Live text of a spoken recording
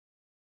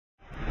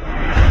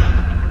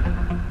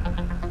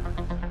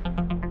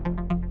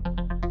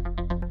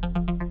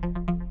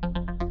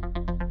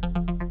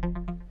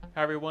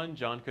Hi everyone,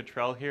 John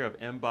Cottrell here of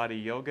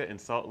MBODY Yoga in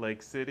Salt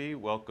Lake City.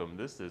 Welcome.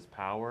 This is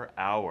Power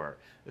Hour.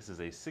 This is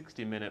a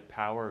 60-minute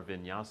power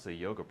Vinyasa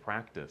yoga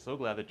practice. So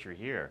glad that you're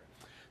here.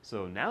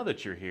 So now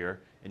that you're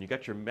here and you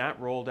got your mat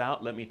rolled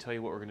out, let me tell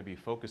you what we're going to be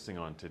focusing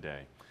on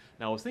today.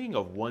 Now I was thinking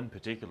of one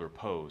particular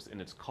pose,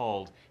 and it's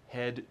called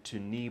head to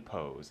knee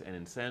pose, and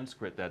in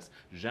Sanskrit that's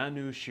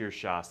Janu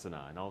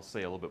Sirsasana, and I'll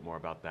say a little bit more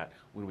about that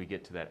when we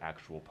get to that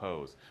actual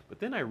pose. But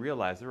then I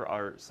realized there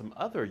are some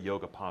other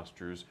yoga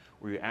postures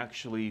where you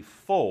actually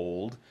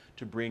fold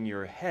to bring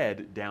your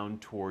head down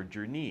toward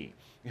your knee.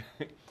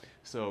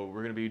 So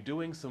we're going to be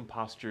doing some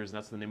postures, and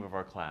that's the name of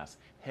our class,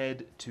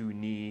 head to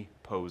knee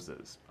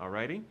poses.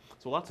 Alrighty?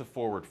 So lots of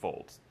forward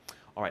folds.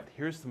 All right,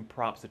 here's some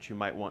props that you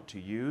might want to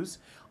use.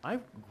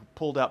 I've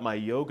pulled out my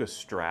yoga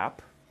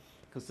strap,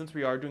 because since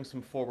we are doing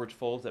some forward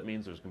folds, that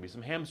means there's going to be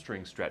some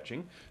hamstring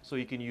stretching. So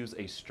you can use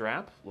a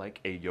strap, like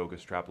a yoga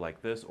strap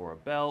like this, or a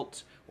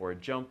belt, or a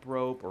jump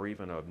rope, or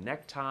even a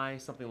necktie,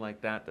 something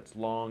like that that's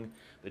long,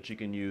 that you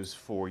can use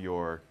for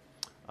your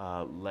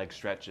leg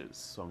stretches.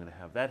 So I'm going to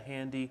have that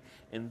handy.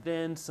 And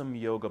then some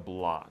yoga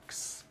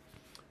blocks.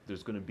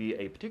 There's going to be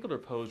a particular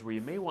pose where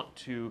you may want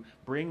to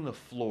bring the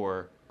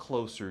floor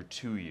closer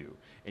to you.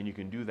 And you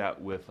can do that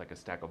with like a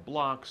stack of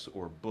blocks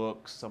or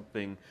books,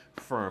 something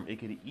firm. It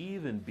could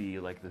even be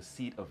like the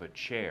seat of a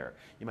chair.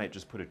 You might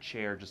just put a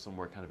chair just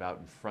somewhere kind of out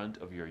in front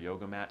of your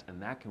yoga mat,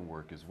 and that can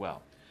work as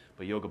well.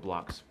 But yoga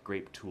blocks,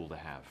 great tool to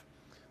have.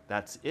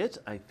 That's it,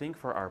 I think,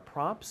 for our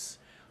props.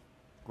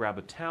 Grab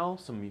a towel,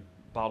 some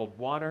bottled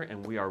water,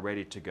 and we are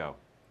ready to go.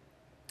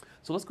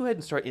 So let's go ahead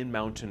and start in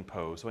mountain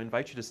pose. So I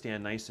invite you to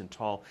stand nice and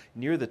tall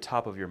near the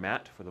top of your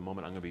mat. For the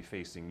moment, I'm going to be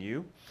facing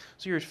you.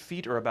 So your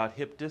feet are about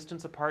hip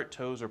distance apart,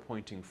 toes are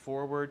pointing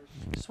forward.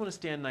 You just want to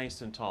stand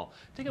nice and tall.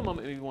 Take a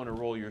moment, maybe you want to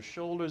roll your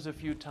shoulders a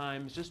few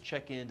times. Just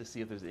check in to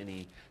see if there's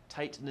any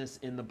tightness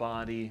in the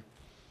body.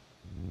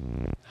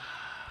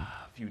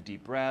 A few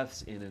deep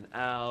breaths in and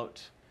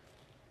out.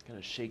 Kind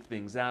of shake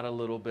things out a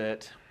little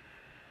bit.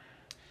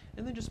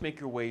 And then just make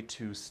your way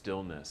to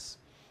stillness.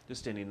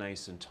 Just standing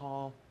nice and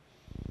tall.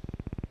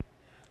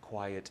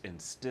 Quiet and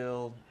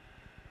still,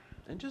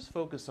 and just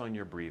focus on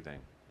your breathing.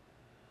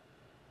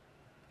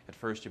 At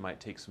first, you might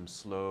take some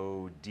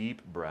slow,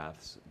 deep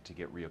breaths to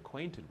get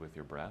reacquainted with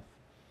your breath.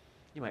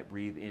 You might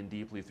breathe in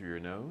deeply through your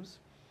nose.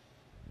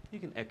 You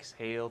can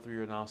exhale through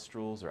your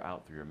nostrils or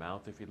out through your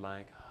mouth if you'd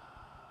like.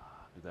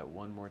 Do that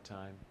one more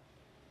time.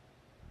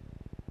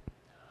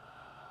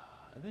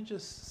 And then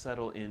just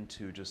settle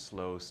into just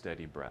slow,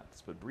 steady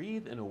breaths. But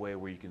breathe in a way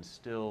where you can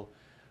still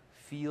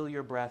feel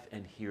your breath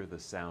and hear the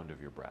sound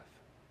of your breath.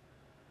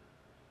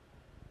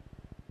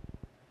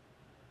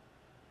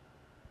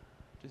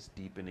 Just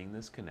deepening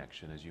this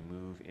connection as you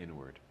move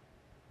inward.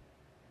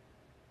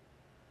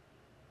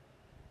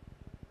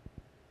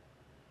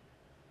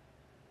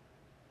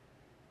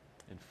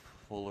 And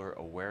fuller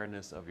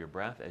awareness of your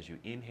breath as you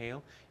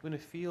inhale. You're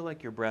going to feel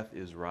like your breath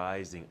is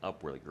rising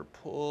upward, like you're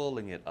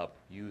pulling it up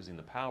using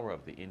the power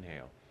of the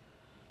inhale.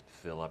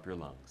 Fill up your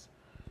lungs.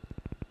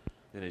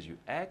 Then as you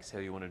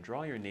exhale, you want to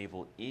draw your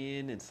navel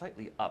in and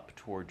slightly up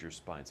towards your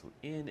spine. So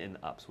in and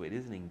up. So it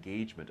is an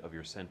engagement of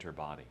your center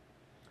body.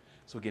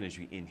 So again, as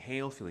you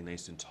inhale, feeling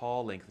nice and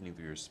tall, lengthening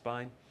through your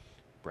spine,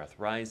 breath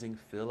rising,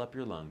 fill up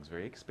your lungs,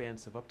 very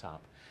expansive up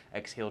top.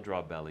 Exhale,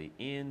 draw belly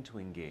in to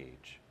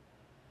engage.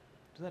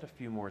 Do that a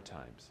few more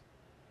times.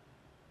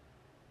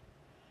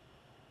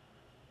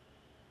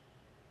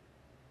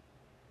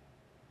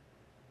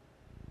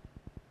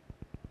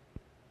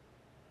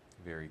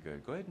 Very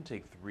good. Go ahead and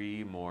take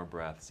 3 more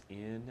breaths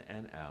in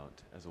and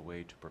out as a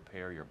way to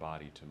prepare your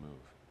body to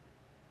move.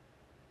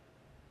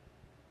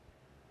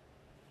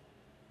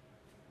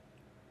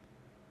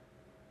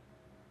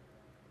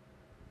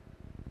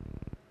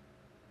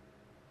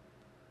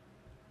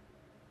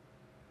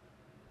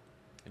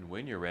 And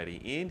when you're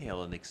ready,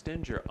 inhale and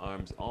extend your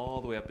arms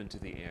all the way up into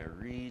the air.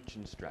 Reach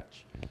and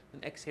stretch.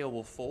 And exhale,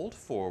 we'll fold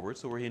forward.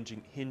 So we're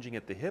hinging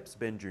at the hips.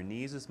 Bend your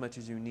knees as much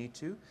as you need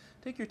to.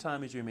 Take your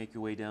time as you make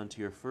your way down to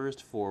your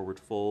first forward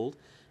fold.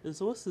 And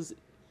so this is,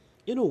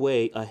 in a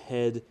way, a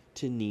head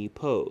to knee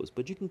pose,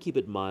 but you can keep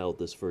it mild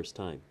this first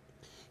time.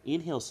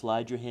 Inhale,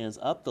 slide your hands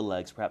up the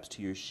legs, perhaps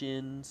to your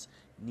shins,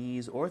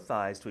 knees, or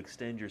thighs to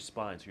extend your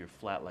spine so you're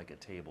flat like a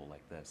table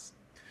like this.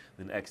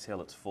 Then exhale,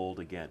 let's fold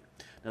again.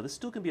 Now this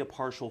still can be a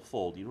partial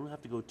fold. You don't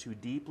have to go too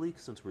deeply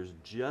since we're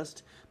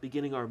just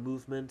beginning our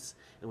movements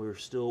and we're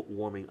still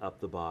warming up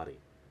the body.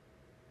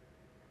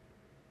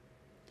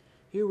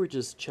 Here we're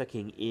just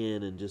checking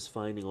in and just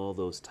finding all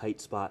those tight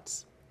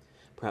spots.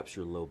 Perhaps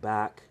your low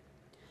back,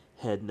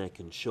 head, neck,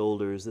 and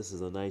shoulders. This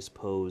is a nice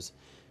pose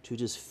to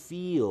just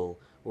feel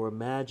or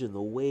imagine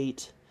the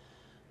weight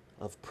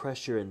of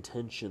pressure and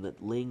tension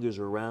that lingers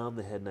around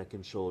the head, neck,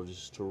 and shoulders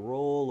just to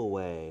roll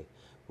away.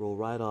 Roll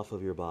right off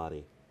of your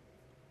body.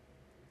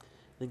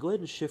 Then go ahead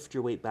and shift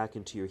your weight back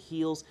into your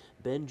heels.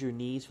 Bend your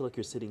knees. Feel like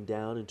you're sitting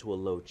down into a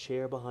low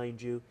chair behind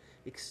you.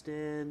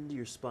 Extend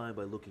your spine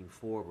by looking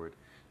forward.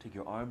 Take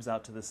your arms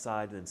out to the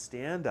side and then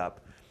stand up.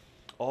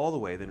 all the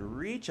way, then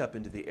reach up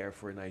into the air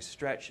for a nice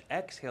stretch.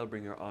 Exhale,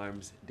 bring your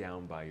arms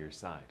down by your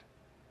side.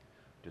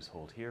 Just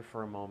hold here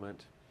for a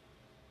moment.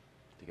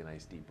 Take a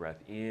nice deep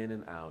breath in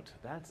and out.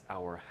 That's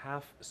our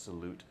half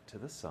salute to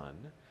the sun.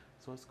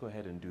 So let's go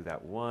ahead and do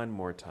that one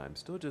more time.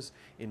 Still just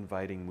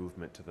inviting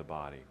movement to the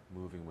body,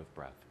 moving with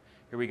breath.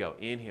 Here we go.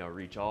 Inhale,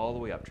 reach all the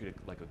way up. Treat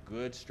it like a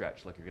good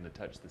stretch, like you're going to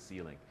touch the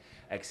ceiling.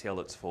 Exhale,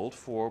 let's fold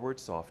forward,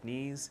 soft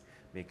knees,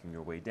 making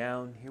your way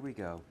down. Here we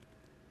go.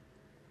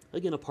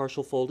 Again, a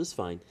partial fold is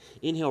fine.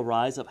 Inhale,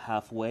 rise up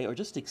halfway, or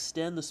just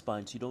extend the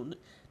spine so you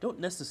don't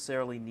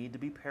necessarily need to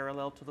be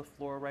parallel to the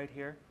floor right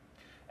here.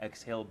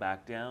 Exhale,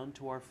 back down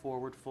to our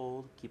forward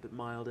fold. Keep it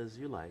mild as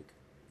you like.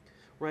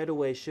 Right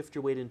away, shift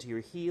your weight into your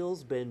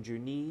heels, bend your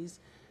knees,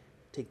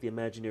 take the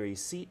imaginary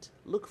seat,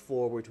 look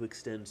forward to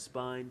extend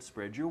spine,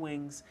 spread your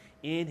wings.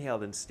 Inhale,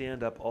 then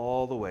stand up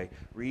all the way.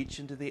 Reach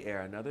into the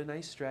air, another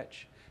nice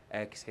stretch.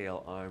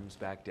 Exhale, arms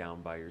back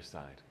down by your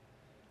side.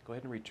 Go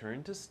ahead and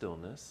return to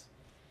stillness.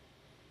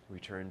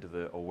 Return to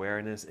the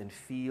awareness and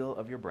feel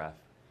of your breath.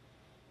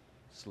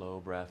 Slow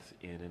breath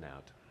in and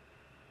out.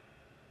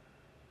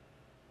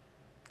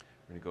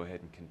 We're going to go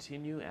ahead and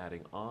continue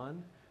adding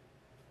on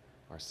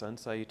our Sun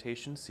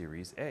Salutation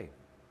Series A.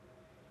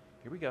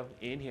 Here we go.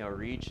 Inhale,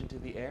 reach into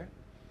the air.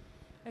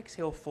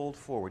 Exhale, fold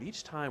forward.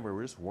 Each time we're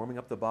just warming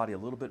up the body a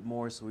little bit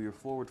more so your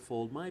forward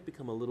fold might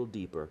become a little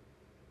deeper.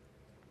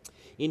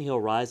 Inhale,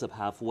 rise up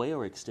halfway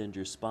or extend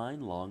your spine,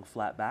 long,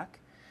 flat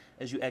back.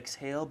 As you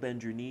exhale,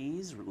 bend your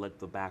knees, let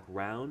the back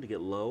round to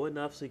get low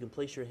enough so you can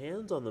place your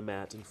hands on the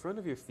mat in front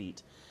of your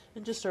feet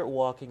and just start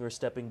walking or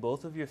stepping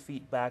both of your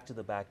feet back to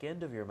the back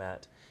end of your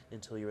mat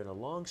until you're in a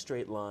long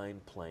straight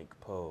line plank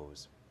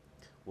pose.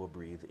 We'll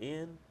breathe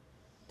in.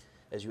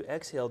 As you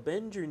exhale,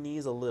 bend your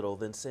knees a little,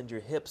 then send your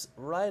hips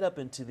right up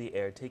into the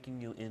air,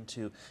 taking you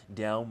into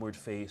downward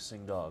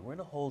facing dog. We're going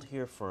to hold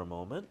here for a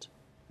moment.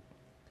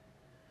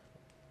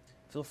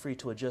 Feel free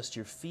to adjust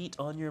your feet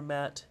on your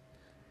mat,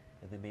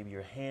 and then maybe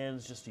your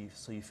hands just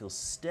so you feel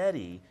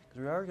steady,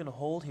 because we are going to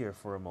hold here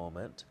for a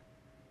moment.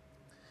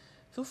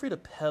 Feel free to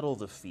pedal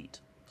the feet.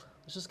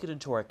 Let's just get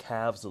into our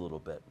calves a little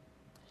bit,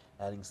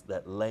 adding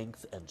that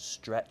length and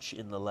stretch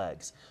in the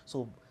legs.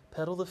 So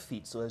pedal the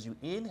feet. So as you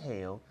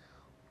inhale,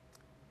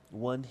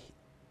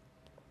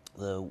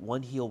 the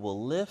one heel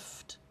will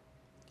lift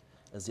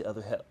as the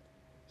other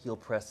heel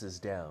presses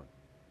down.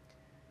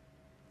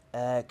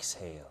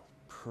 Exhale,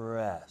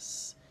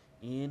 press.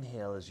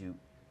 Inhale as you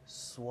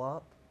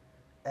swap.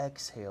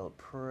 Exhale,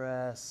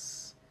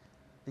 press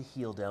the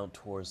heel down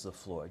towards the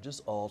floor.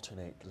 Just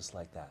alternate just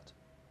like that.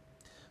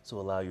 So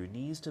allow your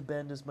knees to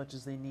bend as much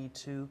as they need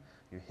to.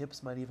 Your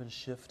hips might even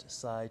shift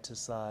side to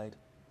side.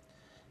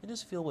 And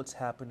just feel what's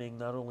happening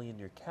not only in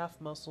your calf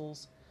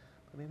muscles,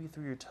 but maybe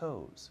through your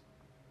toes.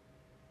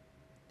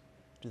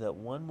 Do that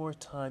one more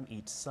time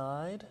each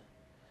side,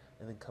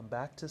 and then come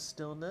back to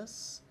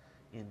stillness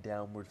in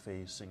downward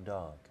facing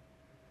dog.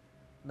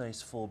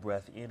 Nice full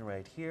breath in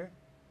right here.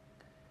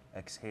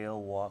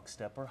 Exhale, walk,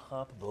 step, or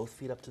hop, both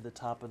feet up to the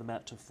top of the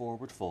mat to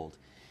forward fold.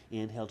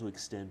 Inhale to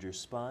extend your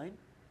spine.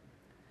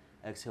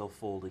 Exhale,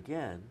 fold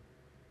again.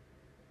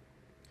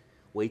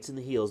 Weights in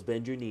the heels,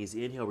 bend your knees.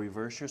 Inhale,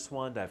 reverse your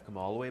swan dive. Come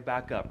all the way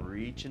back up.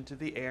 Reach into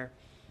the air.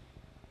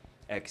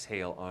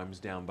 Exhale, arms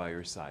down by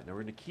your side. Now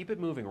we're going to keep it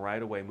moving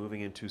right away,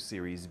 moving into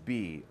Series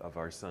B of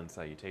our Sun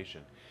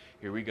Salutation.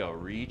 Here we go.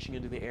 Reaching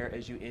into the air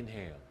as you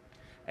inhale.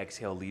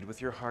 Exhale, lead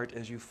with your heart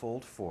as you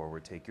fold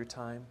forward. Take your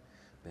time.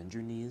 Bend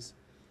your knees.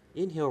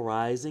 Inhale,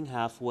 rising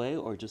halfway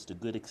or just a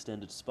good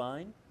extended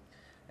spine.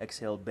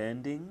 Exhale,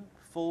 bending,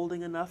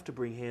 folding enough to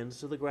bring hands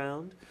to the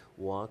ground.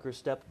 Walk or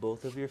step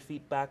both of your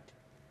feet back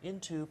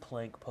into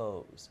plank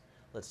pose.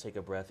 Let's take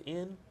a breath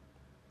in.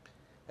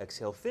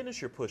 Exhale,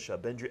 finish your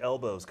push-up. Bend your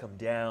elbows, come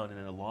down and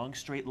in a long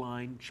straight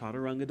line,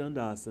 Chaturanga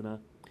Dandasana.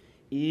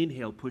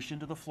 Inhale, push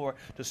into the floor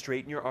to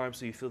straighten your arms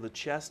so you feel the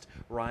chest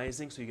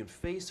rising so you can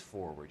face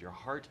forward. Your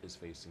heart is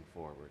facing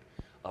forward.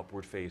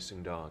 Upward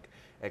facing dog.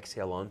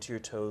 Exhale onto your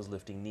toes,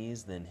 lifting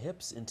knees, then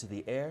hips into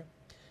the air.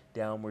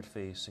 Downward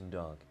facing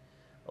dog.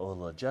 A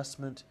little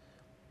adjustment.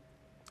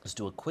 Let's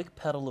do a quick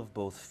pedal of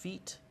both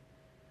feet.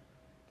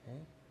 Okay.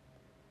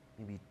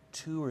 Maybe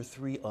 2 or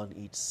 3 on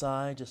each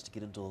side just to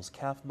get into those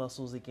calf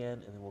muscles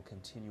again, and then we'll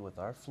continue with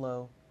our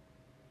flow.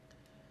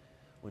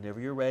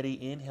 Whenever you're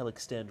ready, inhale,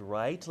 extend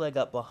right leg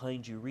up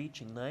behind you,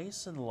 reaching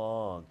nice and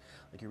long,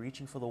 like you're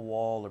reaching for the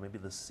wall or maybe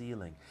the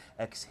ceiling.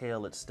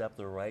 Exhale, let's step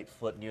the right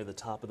foot near the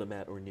top of the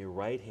mat or near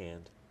right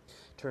hand.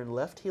 Turn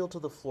left heel to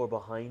the floor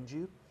behind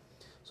you,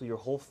 so your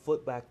whole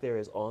foot back there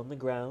is on the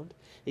ground.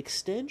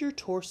 Extend your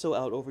torso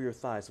out over your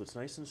thighs so it's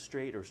nice and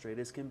straight, or straight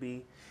as can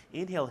be.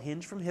 Inhale,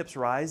 hinge from hips,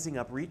 rising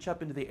up, reach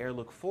up into the air,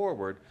 look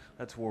forward.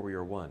 That's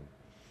Warrior One.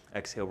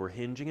 Exhale, we're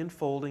hinging and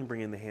folding,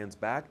 bringing the hands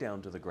back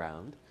down to the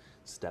ground.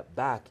 Step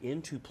back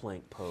into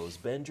plank pose.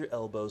 Bend your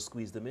elbows,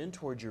 squeeze them in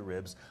towards your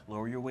ribs.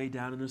 Lower your way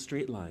down in a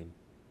straight line.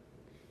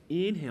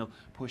 Inhale,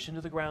 push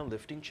into the ground,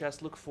 lifting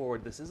chest, look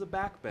forward. This is a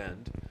back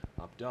bend,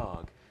 up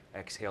dog.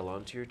 Exhale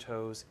onto your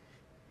toes.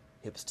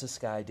 Hips to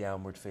sky,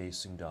 downward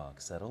facing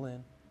dog. Settle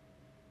in.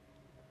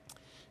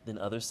 Then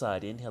other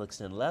side. Inhale,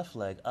 extend left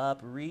leg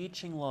up,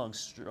 reaching long,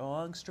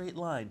 strong straight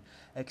line.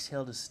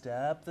 Exhale to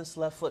step this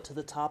left foot to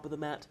the top of the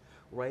mat.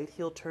 Right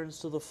heel turns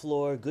to the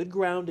floor. Good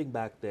grounding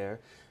back there.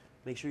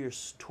 Make sure your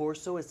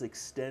torso is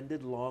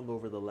extended long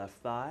over the left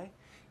thigh.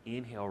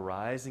 Inhale,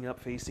 rising up,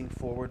 facing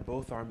forward,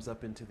 both arms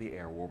up into the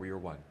air, warrior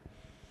one.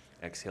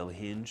 Exhale,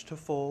 hinge to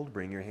fold.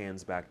 Bring your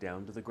hands back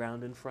down to the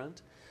ground in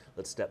front.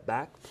 Let's step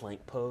back,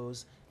 plank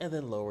pose, and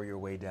then lower your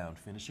way down.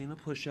 Finishing the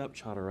push-up,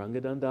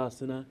 Chaturanga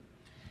Dandasana.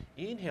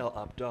 Inhale,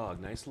 up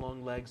dog. Nice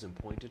long legs and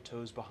pointed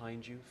toes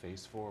behind you.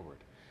 Face forward.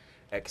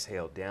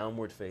 Exhale,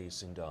 downward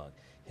facing dog.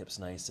 Hips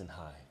nice and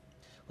high.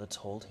 Let's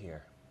hold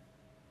here.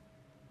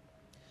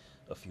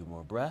 A few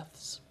more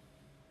breaths.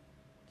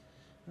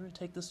 We're going to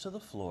take this to the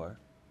floor.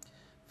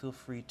 Feel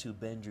free to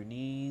bend your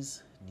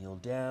knees, kneel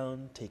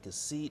down, take a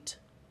seat.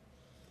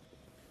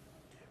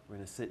 We're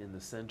going to sit in the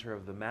center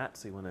of the mat,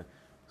 so you want to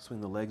swing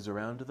the legs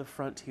around to the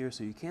front here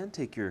so you can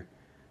take your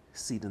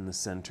seat in the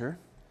center.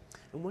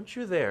 And once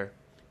you're there,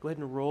 go ahead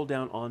and roll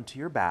down onto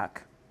your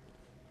back.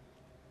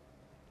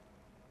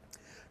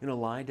 You're going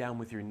to lie down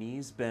with your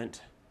knees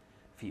bent,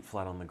 feet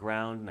flat on the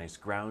ground, nice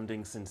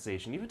grounding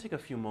sensation. Even take a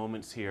few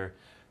moments here,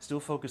 still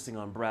focusing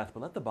on breath,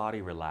 but let the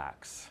body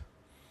relax.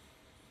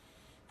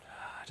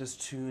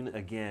 Just tune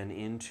again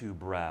into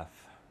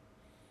breath.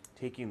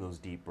 Taking those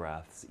deep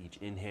breaths. Each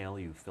inhale,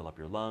 you fill up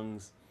your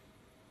lungs.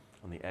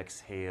 On the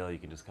exhale, you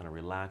can just kind of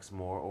relax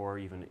more or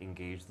even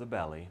engage the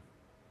belly.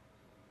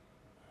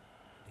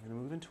 We're going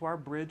to move into our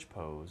bridge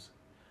pose.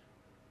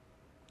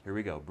 Here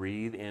we go.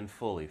 Breathe in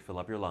fully. Fill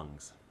up your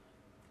lungs.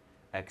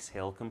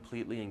 Exhale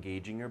completely,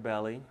 engaging your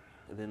belly.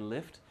 And then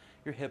lift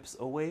your hips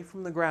away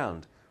from the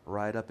ground,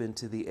 right up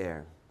into the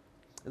air.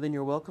 And then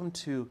you're welcome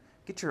to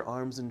get your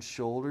arms and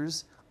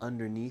shoulders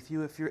underneath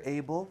you if you're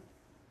able.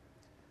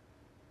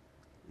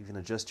 You can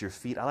adjust your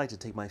feet. I like to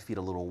take my feet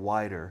a little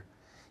wider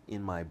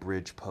in my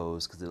bridge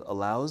pose because it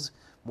allows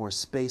more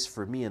space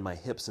for me in my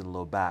hips and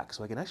low back,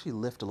 so I can actually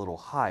lift a little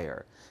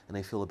higher and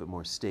I feel a bit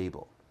more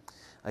stable.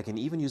 I can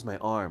even use my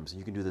arms, and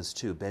you can do this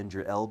too. Bend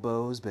your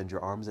elbows, bend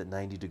your arms at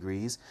 90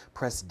 degrees,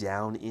 press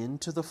down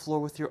into the floor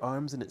with your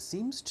arms, and it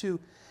seems to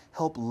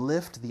help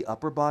lift the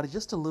upper body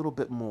just a little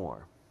bit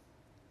more.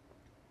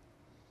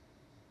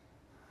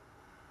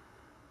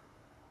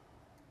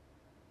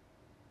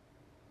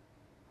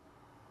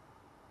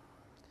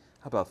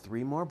 How about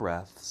 3 more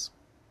breaths?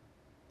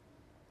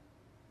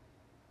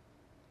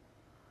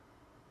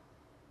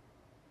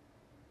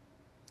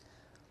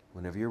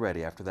 Whenever you're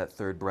ready, after that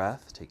third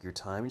breath, take your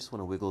time. You just want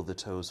to wiggle the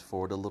toes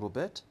forward a little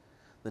bit.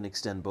 Then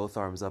extend both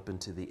arms up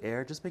into the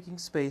air, just making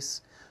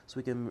space so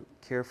we can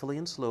carefully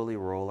and slowly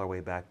roll our way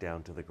back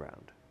down to the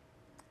ground.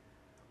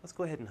 Let's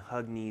go ahead and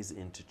hug knees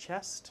into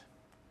chest.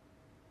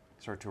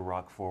 Start to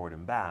rock forward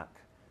and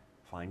back.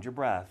 Find your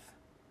breath.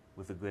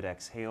 With a good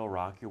exhale,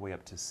 rock your way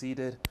up to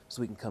seated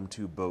so we can come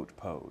to boat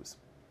pose.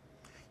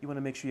 You want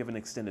to make sure you have an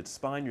extended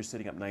spine. You're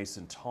sitting up nice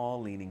and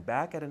tall, leaning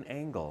back at an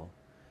angle.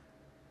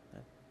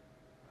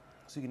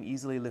 So you can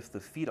easily lift the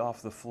feet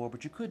off the floor,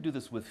 but you could do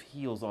this with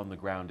heels on the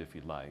ground if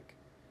you'd like,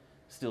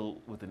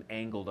 still with an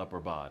angled upper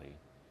body.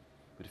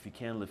 But if you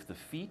can lift the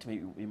feet,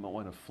 maybe you might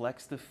want to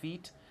flex the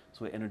feet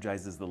so it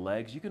energizes the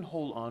legs. You can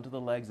hold onto the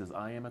legs as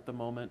I am at the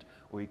moment,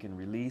 or you can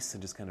release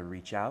and just kind of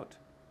reach out.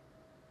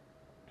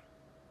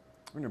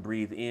 We're going to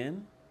breathe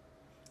in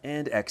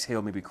and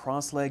exhale, maybe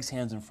cross legs,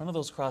 hands in front of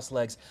those cross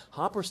legs,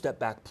 hop or step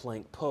back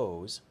plank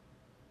pose.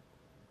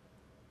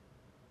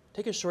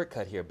 Take a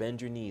shortcut here.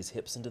 Bend your knees,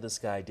 hips into the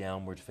sky,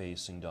 downward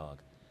facing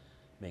dog.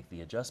 Make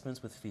the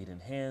adjustments with feet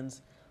and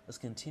hands. Let's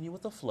continue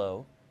with the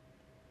flow.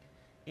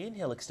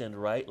 Inhale,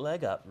 extend right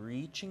leg up,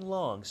 reaching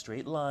long,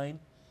 straight line.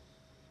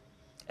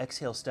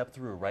 Exhale, step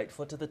through, right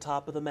foot to the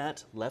top of the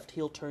mat, left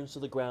heel turns to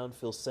the ground,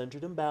 feel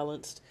centered and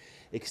balanced,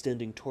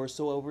 extending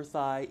torso over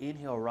thigh.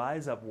 Inhale,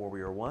 rise up,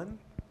 warrior one.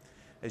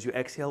 As you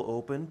exhale,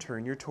 open,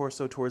 turn your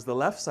torso towards the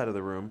left side of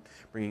the room,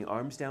 bringing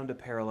arms down to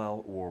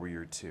parallel,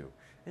 warrior two.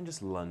 And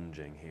just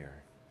lunging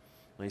here.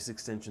 Nice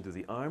extension through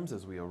the arms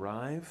as we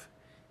arrive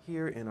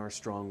here in our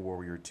strong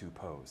warrior two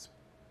pose.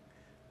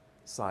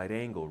 Side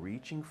angle,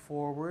 reaching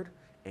forward,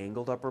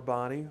 angled upper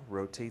body,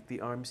 rotate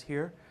the arms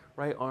here.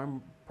 Right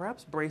arm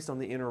perhaps braced on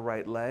the inner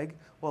right leg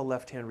while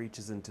left hand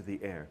reaches into the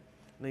air.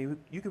 Now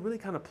you can really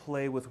kind of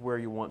play with where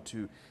you want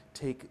to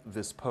take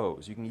this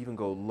pose. You can even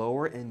go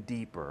lower and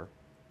deeper.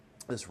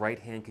 This right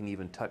hand can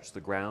even touch the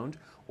ground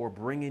or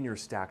bring in your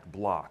stacked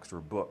blocks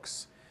or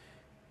books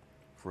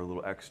for a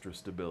little extra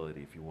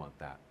stability if you want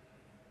that.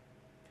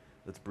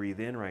 Let's breathe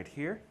in right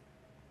here.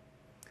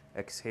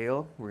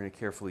 Exhale, we're going to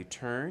carefully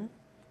turn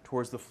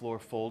towards the floor,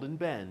 fold and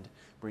bend.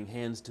 Bring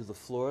hands to the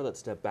floor. Let's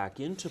step back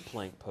into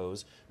plank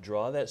pose.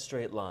 Draw that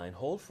straight line.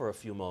 Hold for a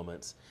few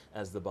moments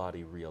as the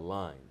body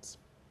realigns.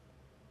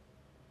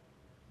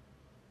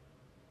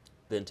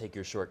 Then take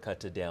your shortcut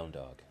to down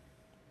dog.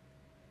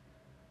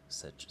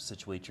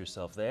 Situate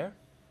yourself there.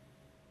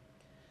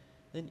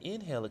 Then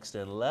inhale,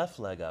 extend left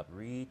leg up,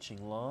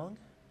 reaching long.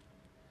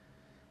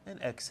 And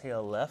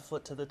exhale, left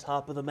foot to the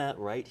top of the mat,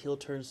 right heel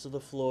turns to the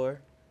floor.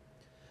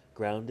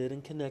 Grounded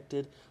and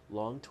connected.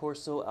 Long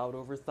torso out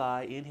over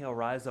thigh. Inhale,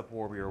 rise up,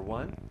 warrior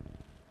one.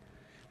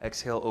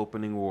 Exhale,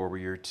 opening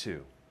warrior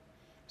two.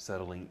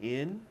 Settling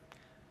in.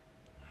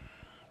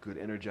 Good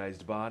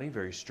energized body,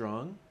 very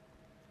strong.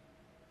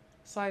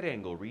 Side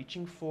angle,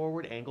 reaching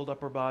forward, angled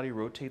upper body,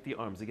 rotate the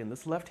arms. Again,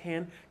 this left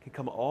hand can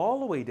come all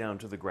the way down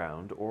to the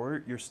ground,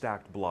 or your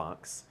stacked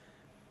blocks,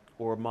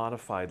 or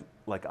modified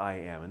like I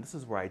am. And this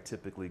is where I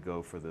typically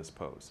go for this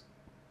pose.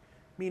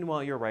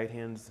 Meanwhile, your right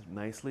hand's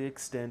nicely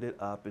extended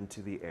up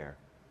into the air.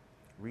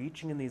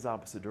 Reaching in these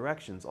opposite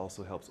directions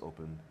also helps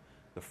open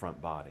the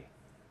front body.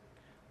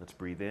 Let's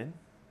breathe in.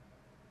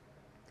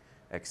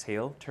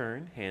 Exhale,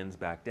 turn, hands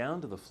back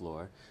down to the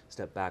floor.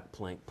 Step back,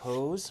 plank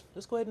pose.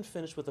 Let's go ahead and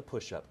finish with a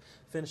push-up.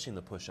 Finishing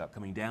the push-up,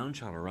 coming down,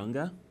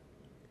 chaturanga.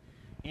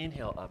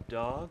 Inhale, up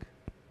dog.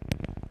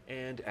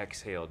 And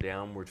exhale,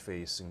 downward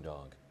facing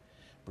dog.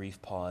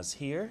 Brief pause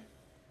here.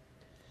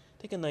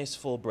 Take a nice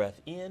full breath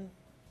in.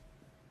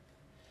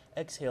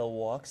 Exhale,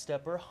 walk,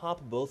 stepper,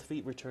 hop both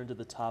feet, return to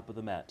the top of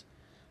the mat.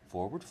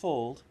 Forward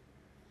fold.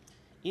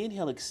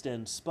 Inhale,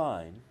 extend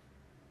spine.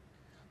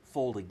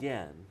 Fold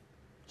again.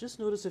 Just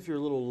notice if you're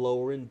a little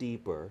lower and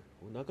deeper.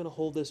 We're not going to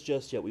hold this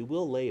just yet. We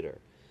will later.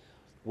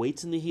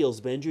 Weights in the heels.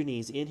 Bend your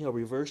knees. Inhale.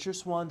 Reverse your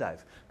swan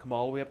dive. Come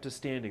all the way up to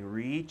standing.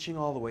 Reaching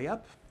all the way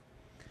up.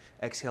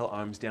 Exhale.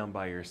 Arms down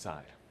by your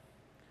side.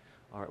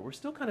 All right. We're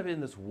still kind of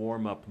in this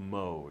warm-up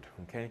mode.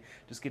 Okay.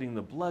 Just getting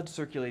the blood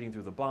circulating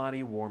through the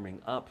body.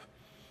 Warming up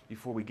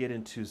before we get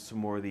into some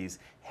more of these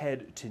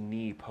head to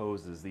knee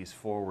poses, these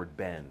forward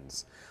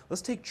bends.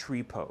 Let's take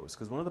tree pose,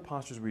 because one of the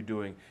postures we're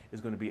doing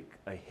is going to be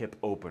a hip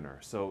opener.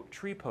 So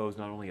tree pose,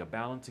 not only a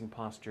balancing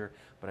posture,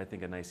 but I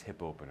think a nice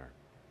hip opener.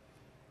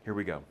 Here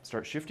we go.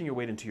 Start shifting your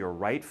weight into your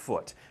right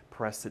foot.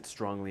 Press it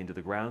strongly into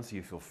the ground so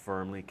you feel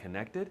firmly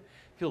connected.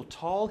 Feel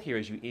tall here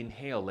as you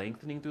inhale,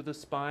 lengthening through the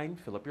spine.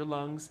 Fill up your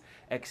lungs.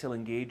 Exhale,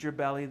 engage your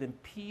belly. Then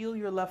peel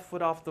your left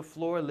foot off the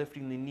floor,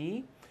 lifting the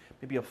knee.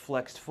 Maybe a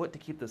flexed foot to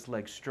keep this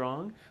leg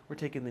strong. We're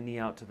taking the knee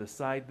out to the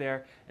side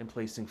there and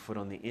placing foot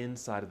on the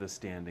inside of the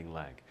standing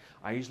leg.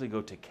 I usually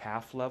go to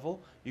calf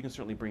level. You can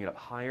certainly bring it up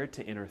higher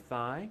to inner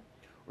thigh,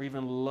 or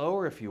even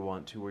lower if you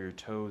want to, where your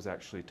toes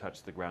actually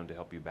touch the ground to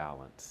help you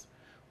balance.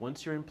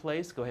 Once you're in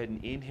place, go ahead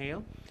and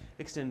inhale.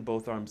 Extend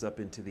both arms up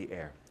into the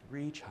air.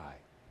 Reach high.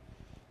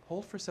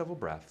 Hold for several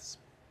breaths.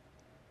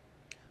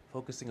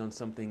 Focusing on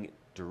something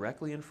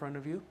directly in front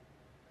of you.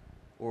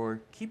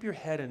 Or keep your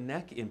head and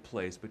neck in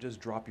place, but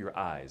just drop your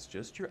eyes,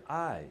 just your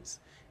eyes,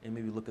 and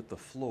maybe look at the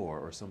floor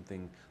or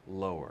something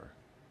lower.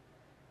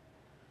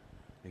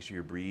 Make sure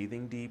you're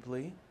breathing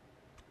deeply.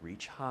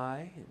 Reach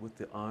high with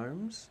the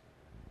arms.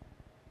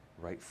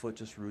 Right foot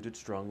just rooted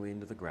strongly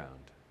into the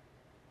ground.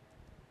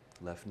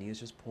 Left knee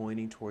is just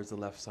pointing towards the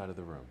left side of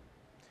the room.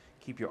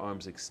 Keep your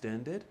arms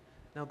extended.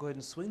 Now go ahead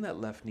and swing that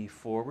left knee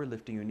forward,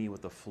 lifting your knee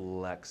with a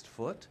flexed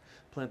foot.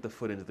 Plant the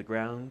foot into the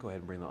ground. Go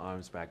ahead and bring the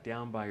arms back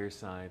down by your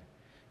side.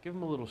 Give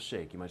them a little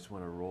shake. You might just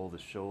want to roll the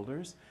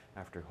shoulders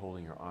after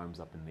holding your arms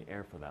up in the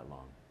air for that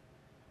long.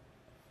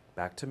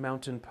 Back to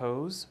mountain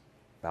pose,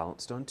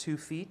 balanced on 2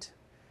 feet.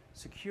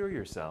 Secure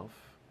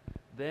yourself.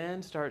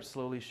 Then start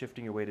slowly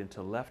shifting your weight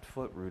into left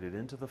foot, rooted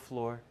into the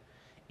floor.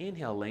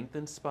 Inhale,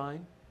 lengthen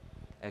spine.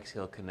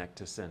 Exhale, connect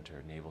to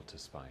center, navel to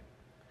spine.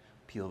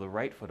 Peel the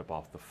right foot up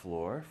off the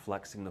floor,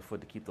 flexing the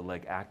foot to keep the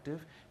leg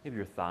active. Maybe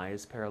your thigh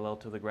is parallel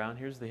to the ground.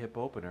 Here's the hip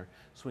opener,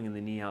 swinging the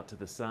knee out to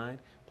the side,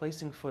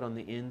 placing foot on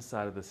the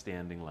inside of the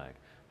standing leg,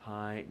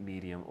 high,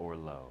 medium, or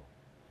low.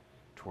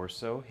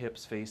 Torso,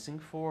 hips facing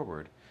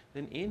forward.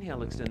 Then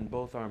inhale, extend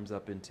both arms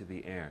up into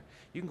the air.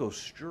 You can go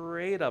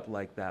straight up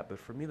like that, but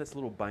for me that's a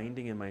little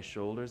binding in my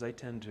shoulders. I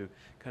tend to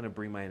kind of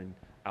bring mine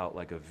out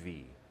like a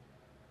V.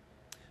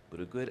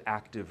 But a good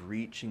active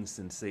reaching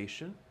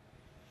sensation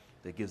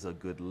that gives a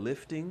good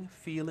lifting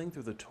feeling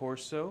through the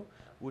torso,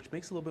 which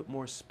makes a little bit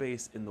more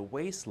space in the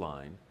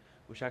waistline,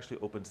 which actually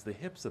opens the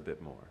hips a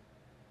bit more.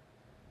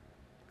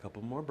 A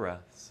couple more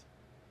breaths.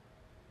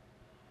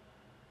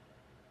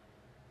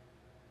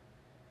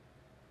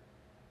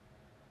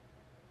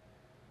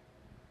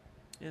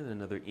 And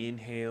another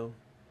inhale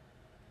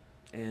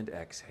and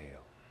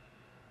exhale.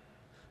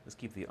 Let's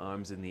keep the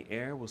arms in the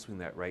air. We'll swing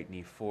that right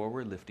knee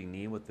forward, lifting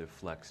knee with the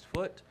flexed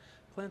foot.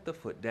 Plant the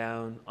foot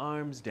down,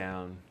 arms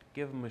down,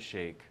 give them a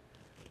shake.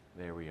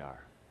 There we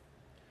are.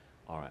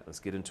 All right,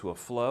 let's get into a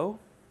flow,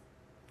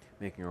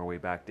 making our way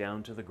back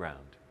down to the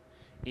ground.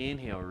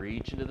 Inhale,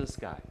 reach into the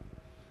sky.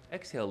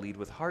 Exhale, lead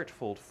with heart,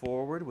 fold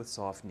forward with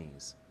soft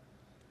knees.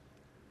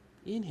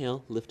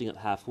 Inhale, lifting up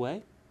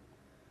halfway.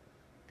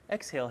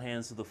 Exhale,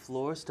 hands to the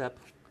floor, step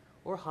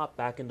or hop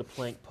back into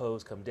plank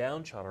pose. Come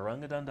down,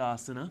 chaturanga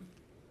dandasana.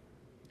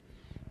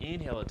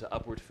 Inhale into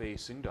upward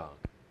facing dog.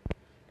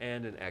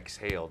 And an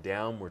exhale,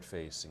 downward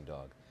facing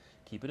dog.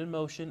 Keep it in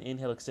motion.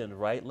 Inhale, extend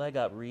right leg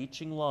up,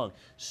 reaching long.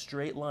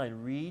 Straight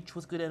line, reach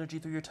with good energy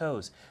through your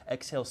toes.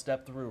 Exhale,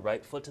 step through,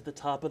 right foot to the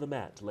top of the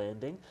mat.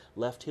 Landing,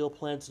 left heel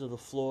plants into the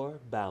floor,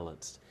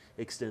 balanced.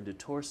 Extended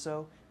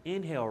torso.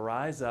 Inhale,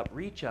 rise up,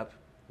 reach up,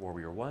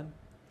 warrior one.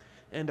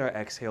 And our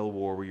exhale,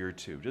 warrior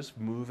two. Just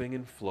moving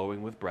and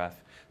flowing with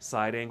breath.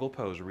 Side angle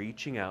pose,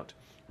 reaching out.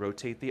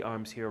 Rotate the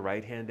arms here,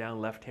 right hand down,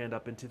 left hand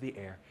up into the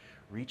air.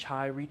 Reach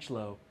high, reach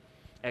low.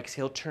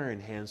 Exhale, turn,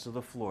 hands to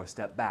the floor,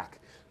 step back.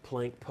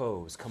 Plank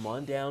pose, come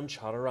on down,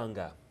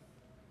 chaturanga.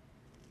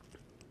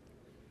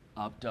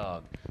 Up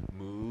dog,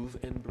 move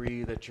and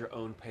breathe at your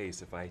own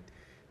pace if I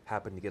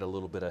happen to get a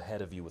little bit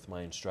ahead of you with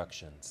my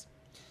instructions.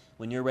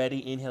 When you're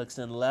ready, inhale,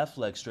 extend left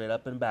leg straight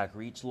up and back.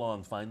 Reach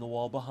long, find the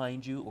wall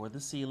behind you or the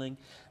ceiling.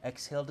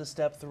 Exhale to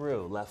step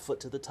through. Left foot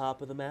to the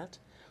top of the mat.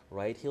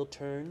 Right heel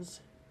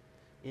turns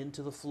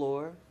into the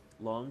floor.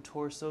 Long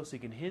torso so you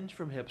can hinge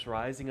from hips,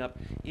 rising up.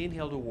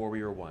 Inhale to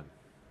warrior one.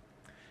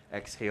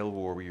 Exhale,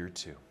 warrior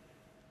two.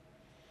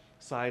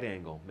 Side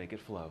angle, make it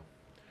flow.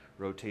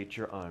 Rotate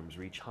your arms,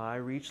 reach high,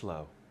 reach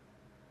low.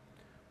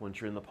 Once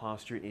you're in the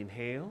posture,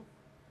 inhale.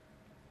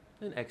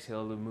 Then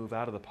exhale to move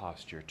out of the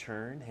posture.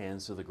 Turn,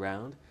 hands to the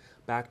ground.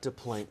 Back to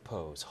plank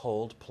pose.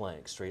 Hold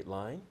plank, straight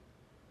line.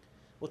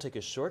 We'll take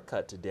a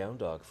shortcut to down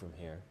dog from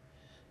here.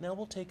 Now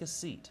we'll take a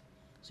seat.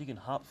 So you can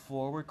hop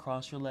forward,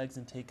 cross your legs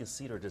and take a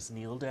seat, or just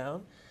kneel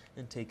down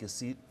and take a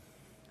seat.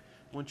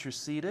 Once you're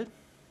seated,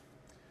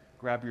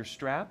 grab your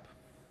strap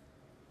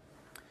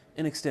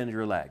and extend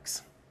your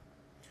legs.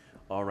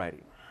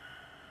 Alrighty.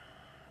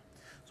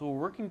 So we're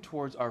working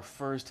towards our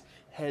first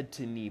head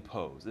to knee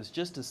pose. It's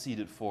just a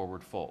seated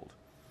forward fold.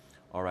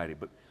 Alrighty,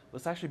 but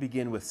let's actually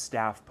begin with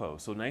staff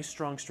pose. So nice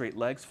strong straight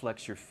legs,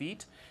 flex your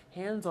feet,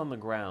 hands on the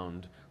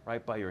ground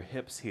right by your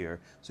hips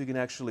here, so you can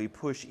actually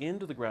push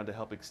into the ground to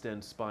help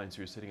extend spine so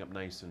you're sitting up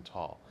nice and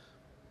tall.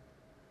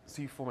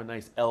 So you form a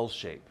nice L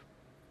shape,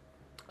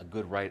 a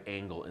good right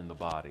angle in the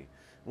body.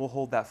 We'll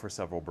hold that for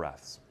several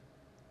breaths.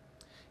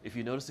 If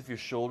you notice if your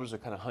shoulders are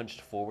kind of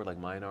hunched forward like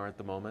mine are at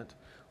the moment,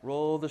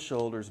 roll the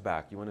shoulders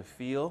back. You want to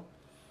feel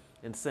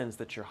and sense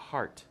that your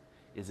heart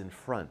is in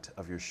front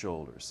of your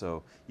shoulders.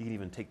 So you can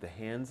even take the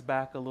hands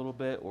back a little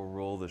bit or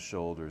roll the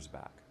shoulders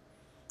back.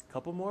 A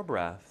couple more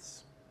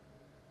breaths.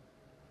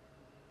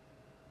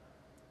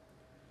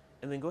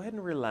 And then go ahead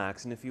and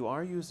relax. And if you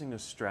are using a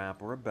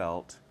strap or a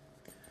belt,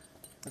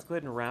 let's go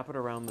ahead and wrap it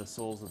around the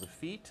soles of the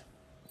feet.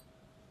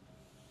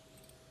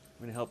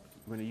 We're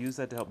going to use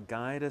that to help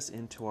guide us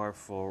into our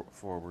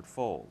forward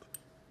fold.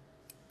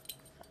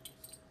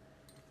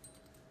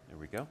 There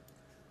we go.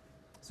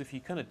 So if you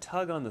kind of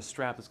tug on the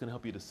strap, it's going to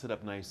help you to sit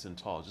up nice and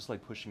tall, just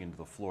like pushing into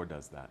the floor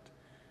does that.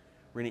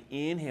 We're going to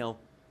inhale,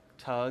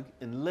 tug,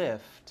 and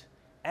lift.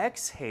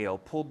 Exhale,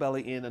 pull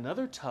belly in,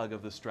 another tug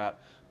of the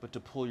strap, but to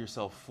pull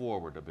yourself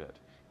forward a bit,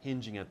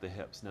 hinging at the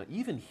hips. Now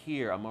even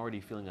here, I'm already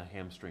feeling a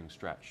hamstring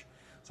stretch.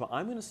 So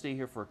I'm going to stay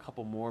here for a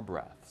couple more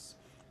breaths,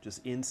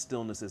 just in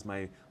stillness as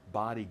my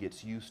body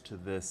gets used to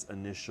this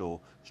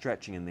initial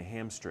stretching in the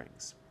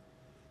hamstrings.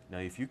 Now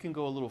if you can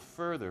go a little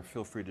further,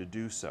 feel free to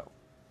do so.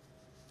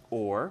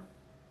 Or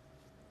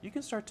you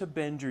can start to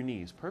bend your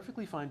knees.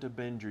 Perfectly fine to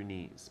bend your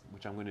knees,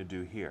 which I'm going to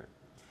do here.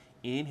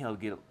 Inhale,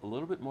 get a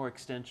little bit more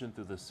extension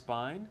through the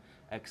spine.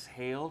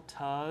 Exhale,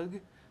 tug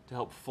to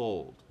help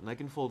fold. And I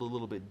can fold a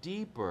little bit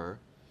deeper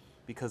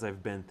because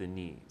I've bent the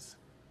knees.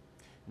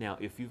 Now,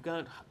 if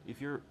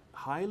you're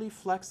highly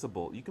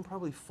flexible, you can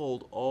probably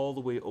fold all the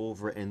way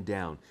over and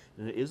down.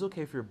 And it is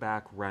okay if your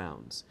back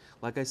rounds.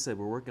 Like I said,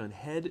 we're working on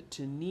head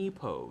to knee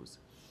pose.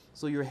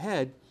 So your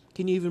head,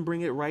 can you even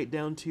bring it right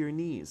down to your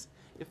knees?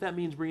 If that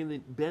means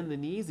bend the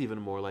knees even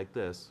more like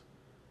this,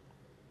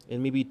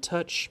 and maybe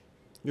touch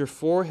your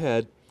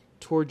forehead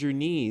toward your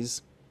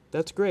knees,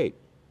 that's great.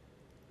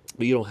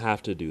 But you don't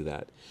have to do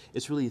that.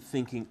 It's really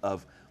thinking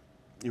of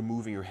you're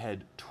moving your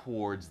head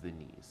towards the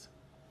knees.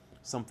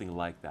 Something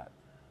like that.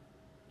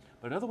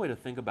 But another way to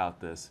think about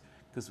this,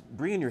 because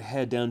bringing your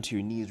head down to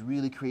your knees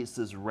really creates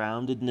this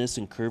roundedness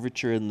and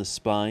curvature in the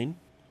spine.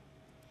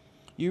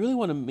 You really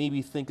want to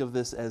maybe think of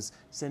this as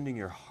sending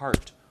your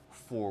heart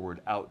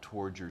forward out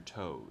towards your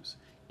toes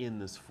in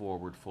this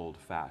forward fold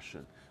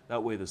fashion.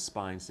 That way the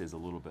spine stays a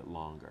little bit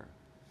longer.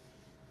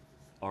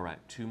 All right,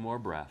 2 more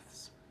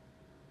breaths.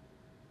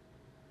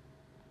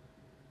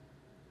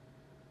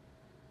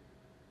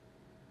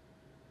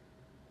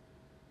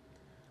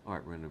 All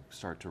right, we're going to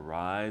start to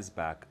rise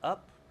back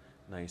up,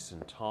 nice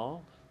and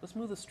tall. Let's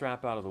move the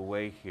strap out of the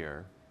way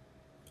here.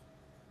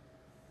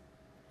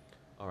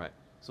 All right,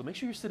 so make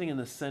sure you're sitting in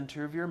the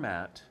center of your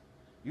mat.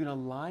 You're going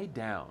to lie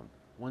down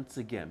once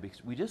again,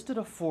 because we just did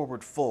a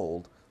forward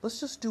fold. Let's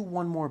just do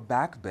one more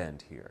back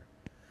bend here.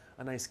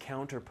 A nice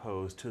counter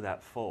pose to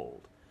that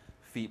fold.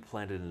 Feet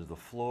planted into the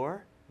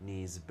floor,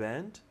 knees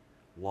bent,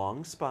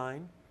 long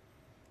spine.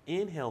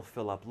 Inhale,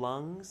 fill up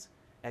lungs.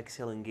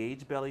 Exhale,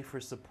 engage belly for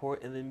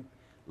support, and then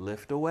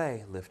lift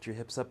away. Lift your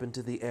hips up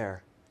into the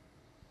air.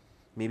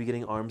 Maybe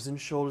getting arms and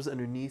shoulders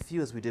underneath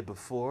you as we did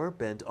before.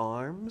 Bent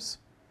arms.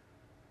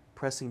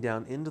 Pressing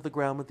down into the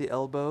ground with the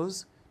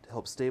elbows to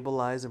help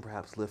stabilize and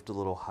perhaps lift a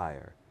little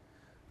higher.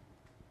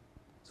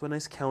 So a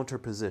nice counter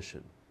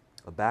position.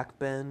 A back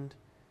bend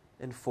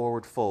and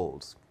forward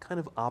folds. Kind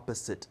of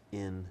opposite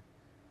in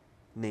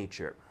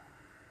nature.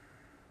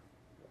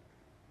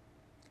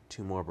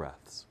 2 more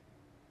breaths.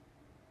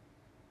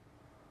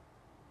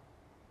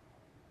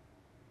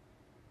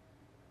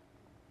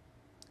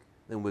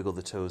 Then wiggle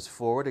the toes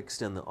forward,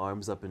 extend the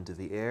arms up into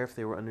the air if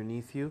they were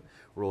underneath you,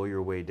 roll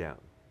your way down.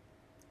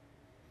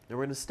 Now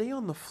we're going to stay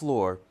on the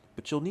floor,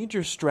 but you'll need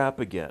your strap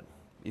again.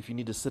 If you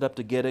need to sit up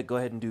to get it, go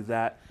ahead and do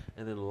that,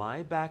 and then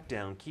lie back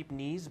down. Keep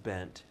knees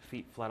bent,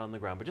 feet flat on the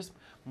ground, but just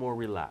more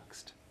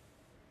relaxed.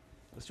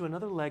 Let's do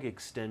another leg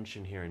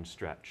extension here and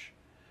stretch.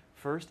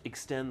 First,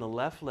 extend the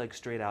left leg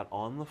straight out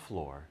on the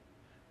floor.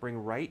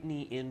 Bring right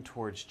knee in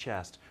towards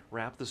chest,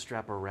 wrap the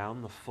strap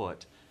around the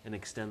foot, and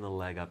extend the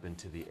leg up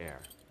into the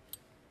air.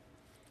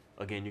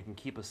 Again, you can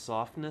keep a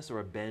softness or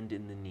a bend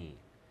in the knee.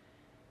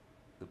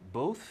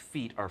 Both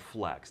feet are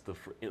flexed.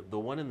 The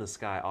one in the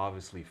sky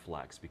obviously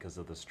flexed because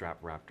of the strap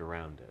wrapped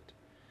around it.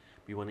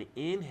 You want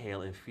to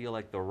inhale and feel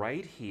like the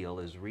right heel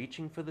is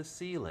reaching for the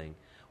ceiling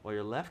while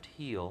your left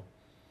heel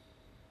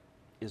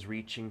is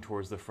reaching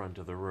towards the front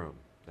of the room.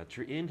 That's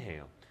your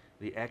inhale.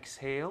 The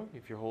exhale,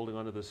 if you're holding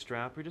onto the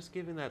strap, you're just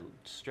giving that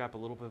strap a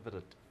little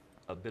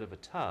bit of a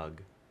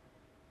tug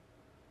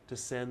to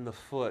send the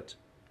foot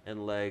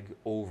and leg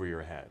over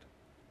your head.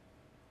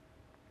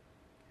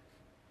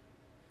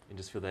 And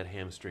just feel that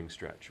hamstring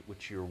stretch,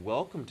 which you're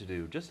welcome to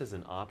do just as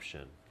an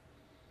option.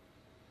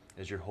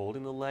 As you're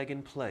holding the leg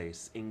in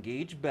place,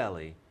 engage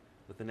belly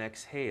with an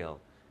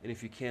exhale. And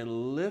if you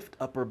can, lift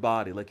upper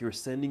body like you're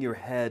sending your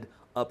head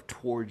up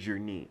towards your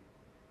knee.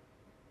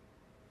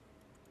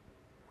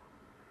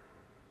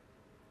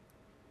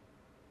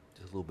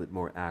 Just a little bit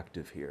more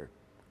active here.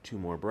 2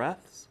 more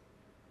breaths.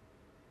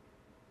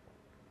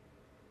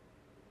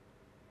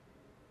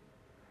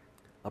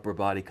 Upper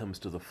body comes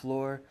to the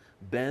floor.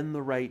 Bend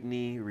the right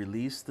knee,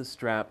 release the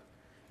strap,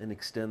 and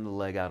extend the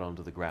leg out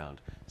onto the ground.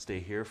 Stay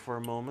here for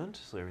a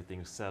moment so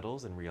everything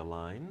settles and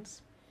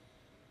realigns.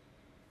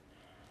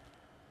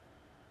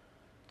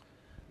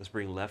 Let's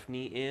bring left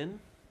knee in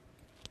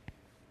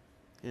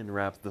and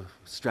wrap the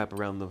strap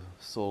around the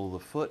sole of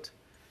the foot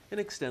and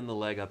extend the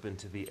leg up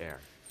into the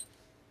air.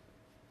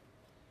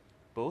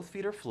 Both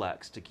feet are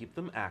flexed to keep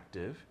them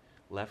active.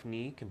 Left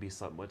knee can be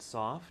somewhat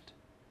soft.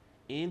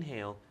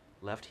 Inhale,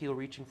 left heel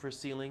reaching for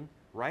ceiling,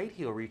 right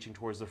heel reaching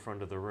towards the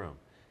front of the room.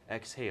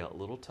 Exhale, a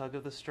little tug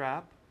of the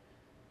strap,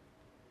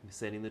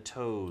 sending the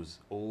toes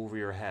over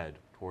your head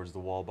towards the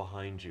wall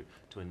behind you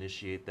to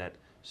initiate that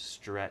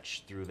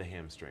stretch through the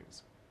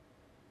hamstrings.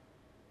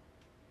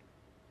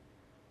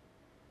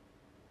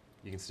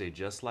 You can stay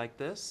just like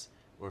this,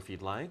 or if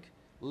you'd like,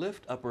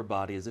 lift upper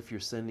body as if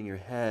you're sending your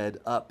head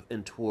up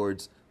and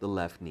towards the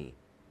left knee.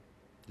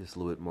 Just a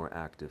little bit more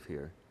active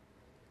here.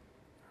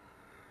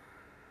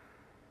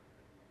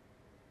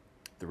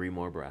 3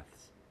 more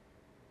breaths.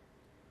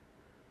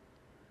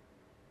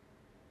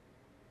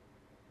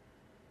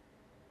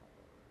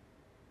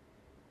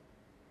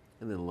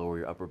 And then lower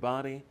your upper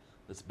body.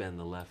 Let's bend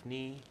the left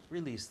knee,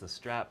 release the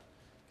strap.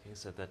 Okay,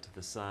 set that to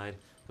the side.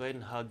 Go ahead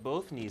and hug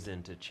both knees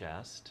into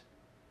chest.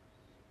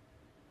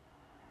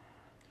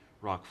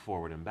 Rock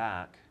forward and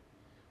back.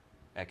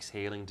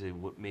 Exhaling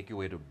to make your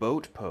way to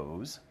boat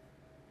pose.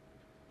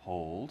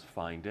 Hold,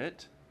 find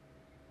it.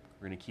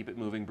 We're going to keep it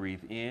moving.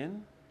 Breathe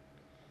in.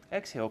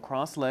 Exhale,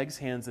 cross legs,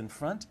 hands in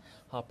front.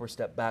 Hop or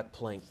step back,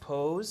 plank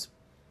pose.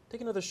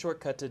 Take another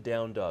shortcut to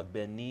down dog.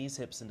 Bend knees,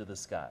 hips into the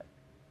sky.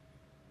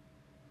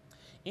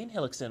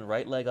 Inhale, extend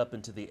right leg up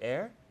into the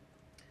air.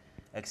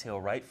 Exhale,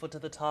 right foot to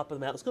the top of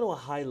the mat. Let's go to a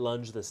high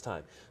lunge this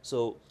time.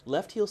 So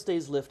left heel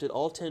stays lifted,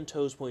 all 10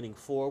 toes pointing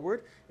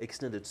forward.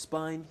 Extended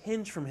spine,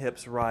 hinge from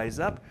hips, rise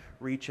up,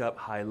 reach up,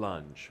 high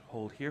lunge.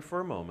 Hold here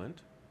for a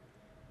moment,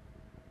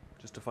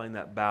 just to find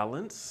that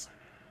balance.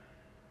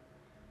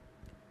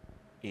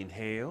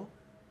 Inhale,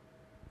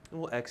 and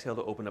we'll exhale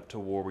to open up to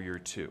Warrior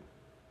 2.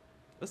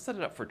 Let's set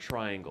it up for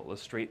triangle.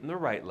 Let's straighten the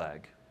right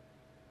leg.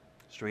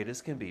 Straight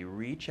as can be.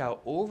 Reach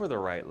out over the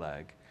right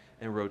leg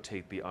and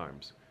rotate the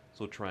arms.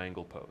 So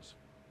triangle pose.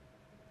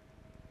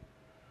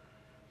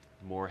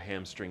 More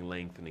hamstring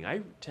lengthening.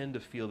 I tend to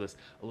feel this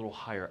a little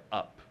higher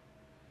up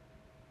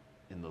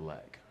in the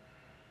leg.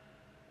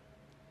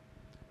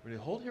 We're going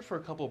to hold here for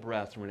a couple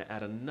breaths. We're going to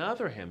add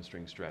another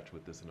hamstring stretch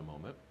with this in a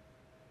moment.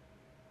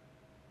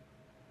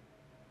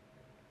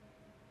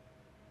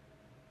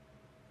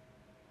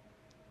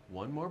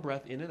 One more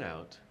breath in and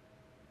out.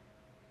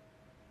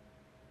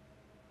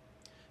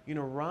 You're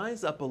going to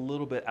rise up a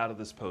little bit out of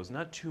this pose,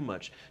 not too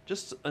much,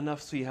 just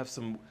enough so you have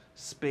some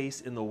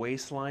space in the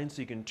waistline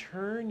so you can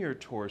turn your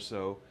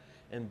torso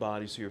and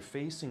body so you're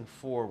facing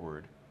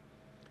forward.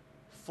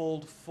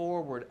 Fold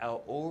forward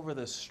out over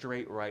the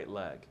straight right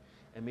leg,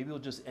 and maybe you'll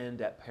just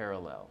end at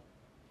parallel.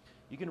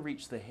 You can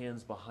reach the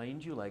hands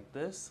behind you like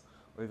this,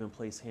 or even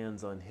place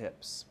hands on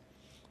hips.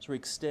 So we're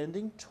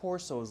extending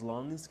torso as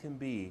long as can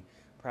be,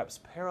 perhaps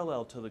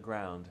parallel to the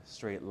ground,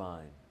 straight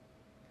line.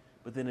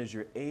 But then as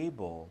you're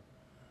able,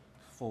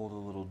 fold a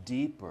little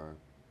deeper,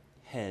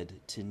 head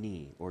to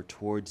knee or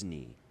towards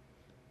knee.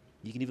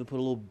 You can even put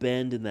a little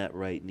bend in that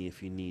right knee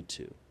if you need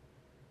to.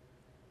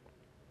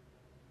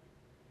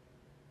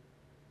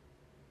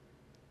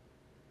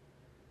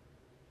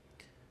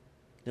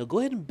 Now go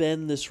ahead and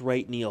bend this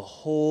right knee a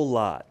whole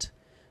lot.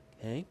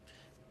 Okay?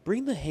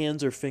 Bring the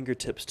hands or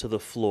fingertips to the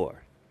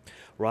floor.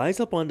 Rise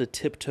up onto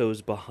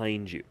tiptoes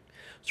behind you.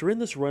 So we're in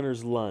this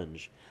runner's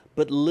lunge.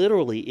 But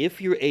literally,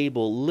 if you're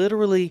able,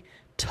 literally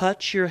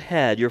touch your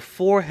head, your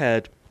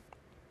forehead,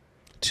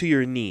 to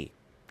your knee.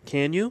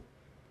 Can you?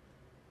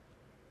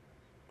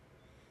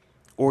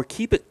 Or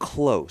keep it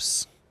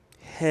close.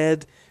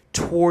 Head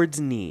towards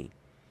knee.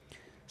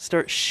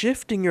 Start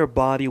shifting your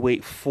body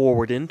weight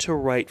forward into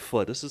right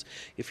foot. This is,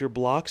 if your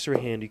blocks are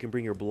hand, you can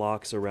bring your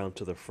blocks around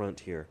to the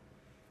front here.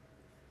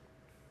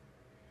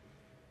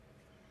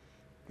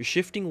 You're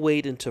shifting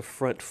weight into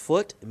front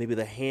foot, and maybe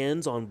the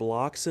hands on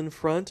blocks in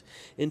front,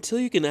 until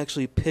you can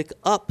actually pick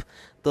up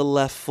the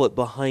left foot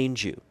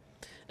behind you.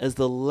 As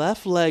the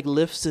left leg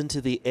lifts into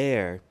the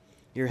air,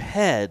 your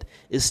head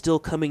is still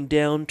coming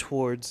down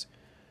towards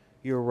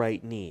your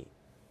right knee.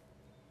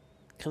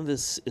 Kind of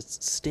this,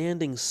 it's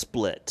standing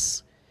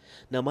splits.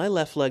 Now my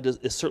left leg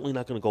is certainly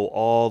not going to go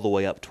all the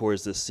way up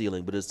towards the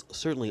ceiling, but it's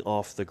certainly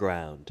off the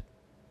ground.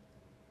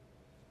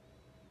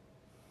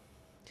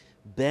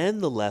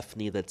 Bend the left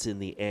knee that's in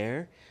the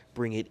air.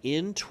 Bring it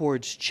in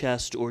towards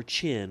chest or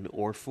chin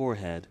or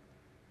forehead.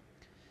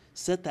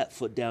 Set that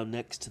foot down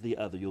next to the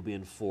other. You'll be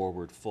in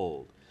forward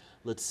fold.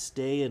 Let's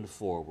stay in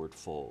forward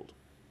fold.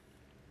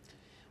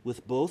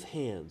 With both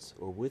hands,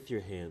 or with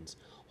your hands,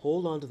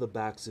 hold on to the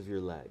backs of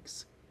your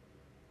legs.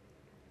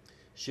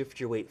 Shift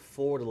your weight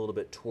forward a little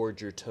bit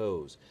towards your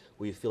toes,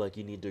 where you feel like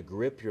you need to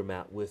grip your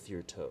mat with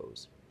your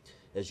toes.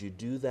 As you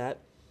do that,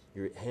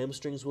 your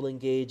hamstrings will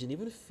engage and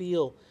even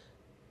feel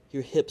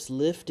your hips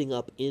lifting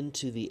up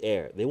into the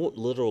air. They won't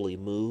literally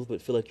move,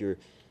 but feel like your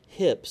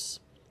hips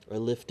are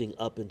lifting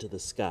up into the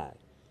sky.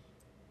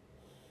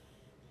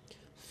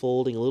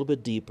 Folding a little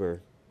bit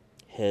deeper,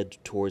 head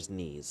towards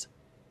knees.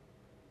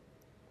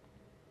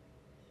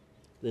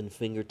 Then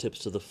fingertips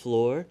to the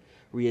floor.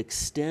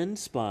 Re-extend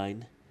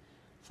spine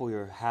for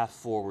your half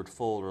forward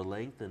fold or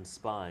lengthen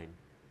spine.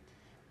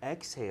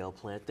 Exhale,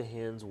 plant the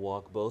hands,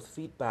 walk both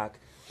feet back,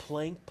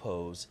 plank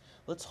pose.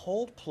 Let's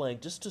hold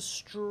plank just to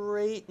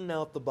straighten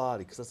out the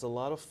body, because that's a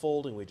lot of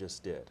folding we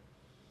just did.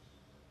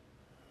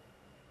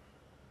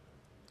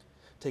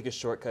 Take a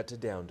shortcut to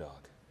down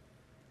dog.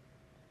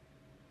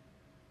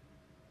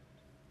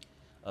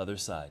 Other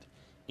side.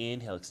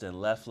 Inhale,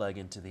 extend left leg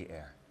into the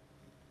air.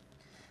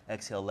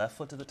 Exhale, left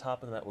foot to the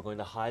top of the mat. We're going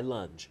to high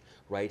lunge.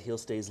 Right heel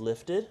stays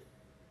lifted.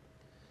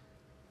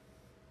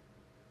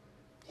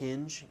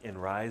 Hinge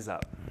and rise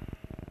up.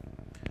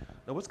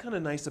 Now what's kind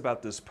of nice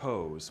about this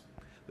pose,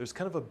 there's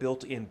kind of a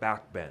built-in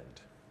back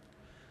bend.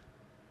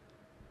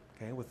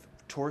 Okay, with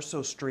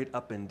torso straight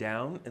up and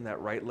down and that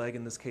right leg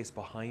in this case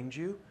behind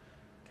you,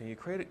 okay,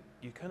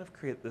 you kind of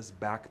create this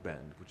back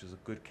bend, which is a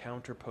good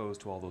counter pose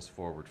to all those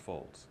forward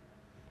folds.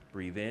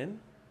 Breathe in.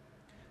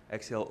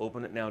 Exhale,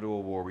 open it now to a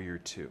warrior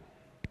two.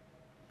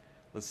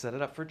 Let's set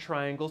it up for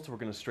triangle. So we're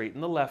going to straighten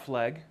the left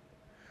leg,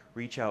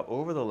 reach out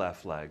over the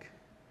left leg,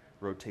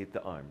 rotate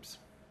the arms.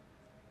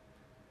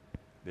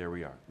 There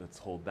we are. Let's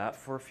hold that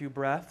for a few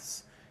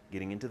breaths,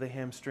 getting into the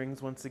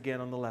hamstrings once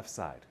again on the left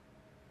side.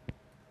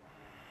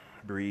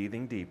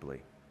 Breathing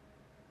deeply.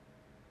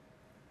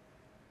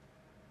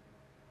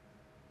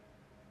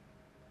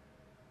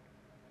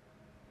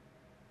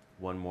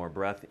 One more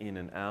breath in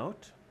and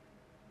out.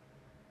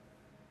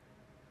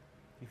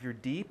 If you're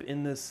deep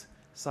in this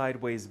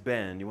sideways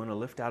bend, you want to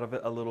lift out of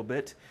it a little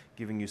bit,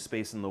 giving you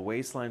space in the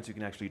waistline so you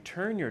can actually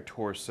turn your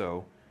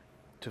torso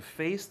to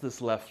face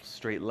this left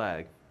straight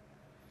leg.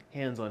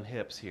 Hands on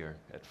hips here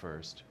at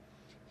first.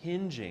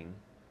 Hinging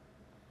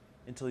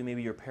until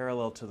maybe you're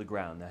parallel to the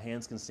ground. Now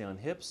hands can stay on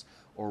hips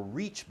or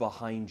reach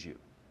behind you.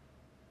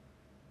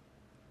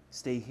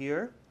 Stay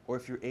here, or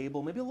if you're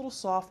able, maybe a little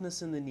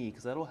softness in the knee,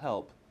 because that'll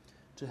help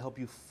to help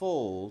you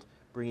fold,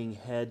 bringing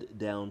head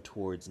down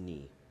towards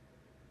knee.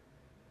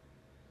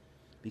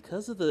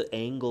 Because of the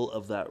angle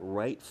of that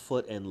right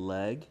foot and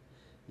leg,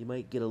 you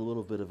might get a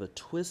little bit of a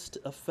twist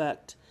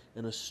effect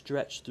and a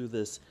stretch through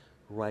this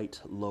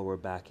right lower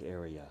back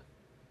area.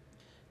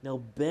 Now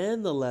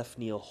bend the left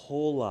knee a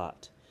whole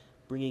lot,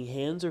 bringing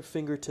hands or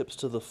fingertips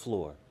to the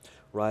floor.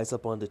 Rise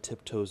up onto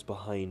tiptoes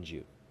behind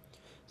you.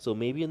 So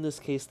maybe in this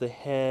case the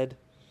head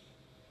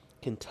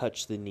can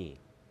touch the knee.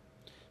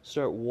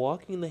 Start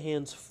walking the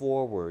hands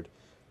forward,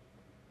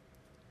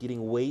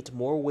 getting weight,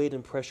 more weight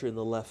and pressure in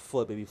the left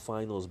foot. Maybe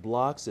find those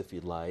blocks if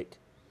you'd like.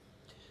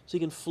 So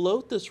you can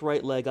float this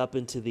right leg up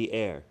into the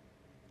air.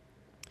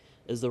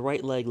 As the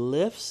right leg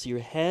lifts, your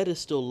head is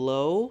still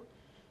low,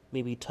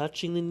 maybe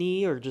touching the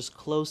knee or just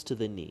close to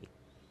the knee.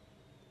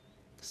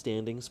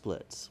 Standing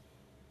splits.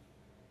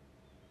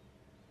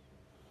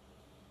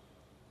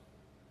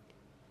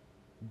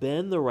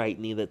 Bend the right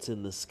knee that's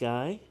in the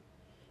sky.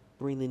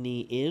 Bring the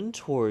knee in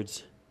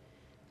towards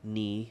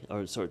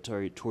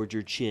towards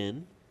your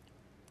chin.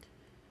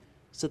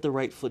 Set the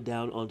right foot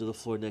down onto the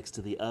floor next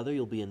to the other.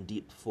 You'll be in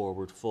deep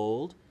forward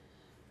fold.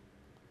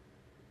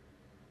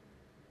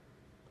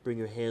 Bring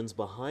your hands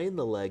behind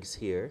the legs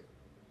here.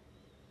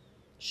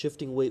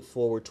 Shifting weight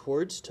forward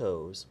towards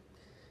toes.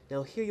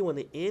 Now here you want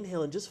to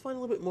inhale and just find a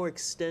little bit more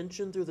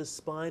extension through the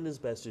spine as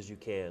best as you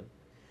can.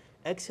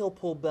 Exhale,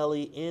 pull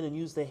belly in and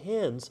use the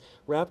hands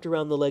wrapped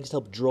around the legs to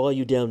help draw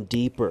you down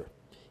deeper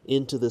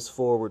into this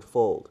forward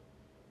fold.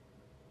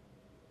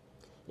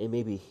 And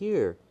maybe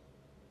here,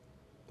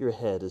 your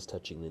head is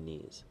touching the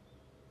knees.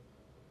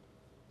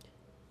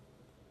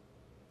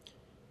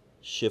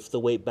 Shift the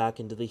weight back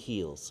into the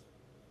heels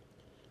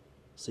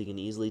so you can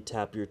easily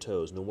tap your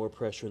toes. No more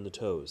pressure in the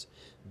toes.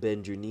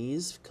 Bend your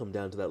knees, come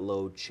down to that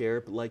low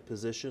chair-like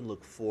position,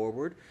 look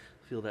forward.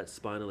 Feel that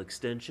spinal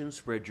extension,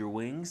 spread your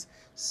wings,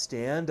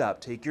 stand up,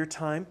 take your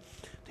time,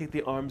 take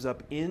the arms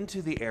up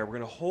into the air. We're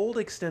going to hold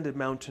extended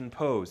mountain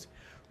pose.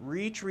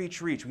 Reach,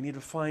 reach, reach. We need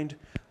to find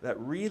that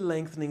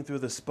re-lengthening through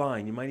the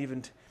spine. You might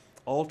even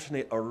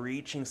alternate a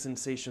reaching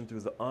sensation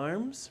through the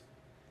arms.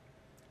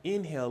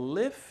 Inhale,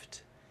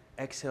 lift.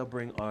 Exhale,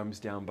 bring arms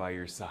down by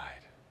your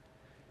side.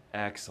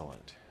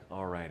 Excellent.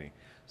 Alrighty.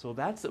 So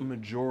that's a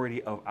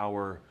majority of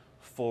our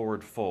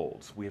forward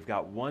folds. We've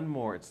got one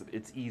more.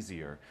 It's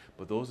easier,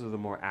 but those are the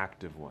more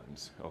active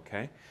ones.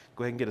 Okay?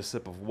 Go ahead and get a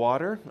sip of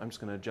water. I'm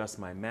just going to adjust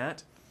my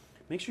mat.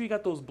 Make sure you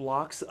got those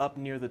blocks up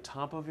near the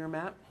top of your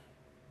mat.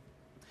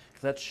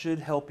 That should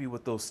help you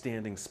with those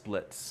standing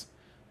splits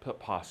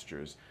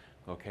postures.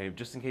 Okay?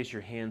 Just in case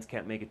your hands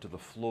can't make it to the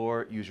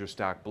floor, use your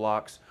stacked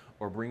blocks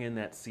or bring in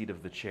that seat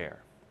of the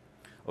chair.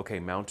 Okay,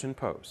 mountain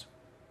pose.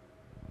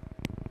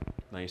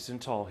 Nice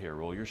and tall here.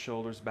 Roll your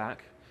shoulders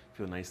back.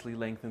 Feel nicely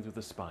lengthened through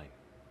the spine.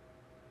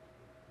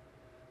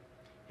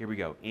 Here we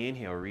go.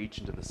 Inhale, reach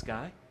into the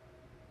sky.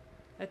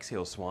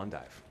 Exhale, swan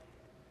dive.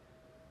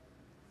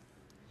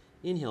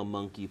 Inhale,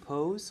 monkey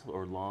pose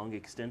or long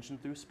extension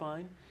through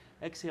spine.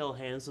 Exhale,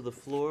 hands to the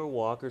floor,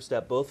 walk or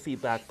step, both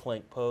feet back,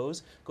 plank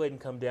pose. Go ahead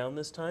and come down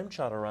this time,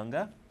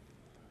 chaturanga.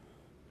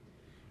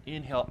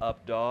 Inhale,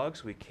 up dog,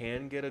 so we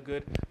can get a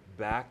good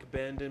back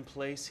bend in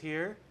place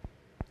here.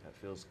 That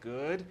feels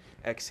good.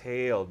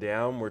 Exhale,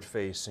 downward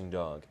facing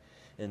dog.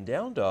 In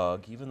down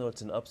dog, even though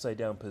it's an upside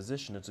down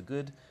position, it's a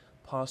good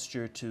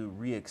posture to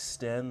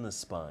re-extend the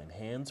spine.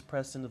 Hands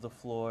pressed into the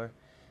floor,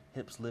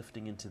 hips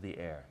lifting into the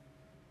air.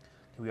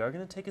 Okay, we are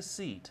going to take a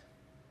seat.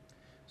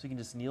 So you can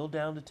just kneel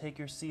down to take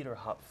your seat or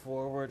hop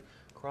forward,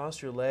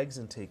 cross your legs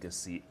and take a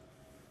seat.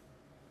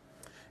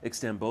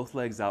 Extend both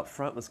legs out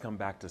front. Let's come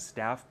back to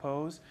staff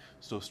pose.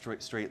 So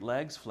straight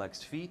legs,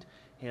 flexed feet,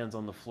 hands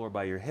on the floor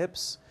by your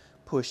hips.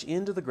 Push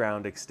into the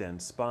ground,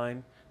 extend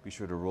spine. Be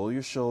sure to roll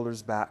your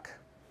shoulders back,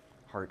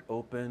 heart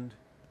opened,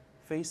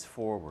 face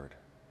forward,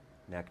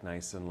 neck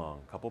nice and long.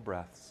 Couple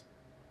breaths.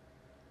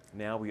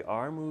 Now we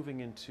are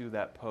moving into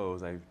that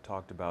pose I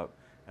talked about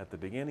at the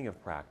beginning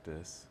of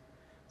practice,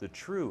 the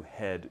true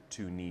head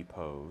to knee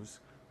pose,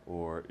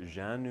 or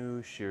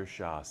Janu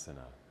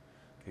Sirsasana.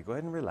 Okay, go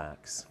ahead and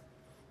relax.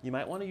 You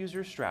might want to use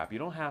your strap. You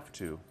don't have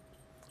to,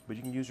 but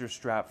you can use your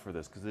strap for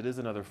this because it is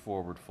another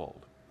forward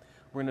fold.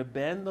 We're going to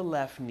bend the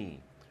left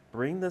knee.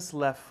 Bring this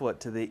left foot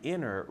to the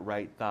inner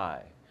right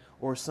thigh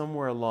or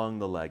somewhere along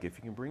the leg. If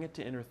you can bring it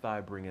to inner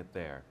thigh, bring it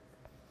there.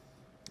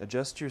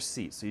 Adjust your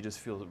seat so you just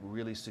feel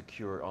really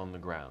secure on the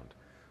ground.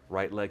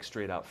 Right leg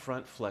straight out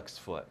front, flexed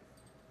foot.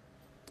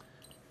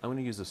 I'm going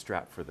to use a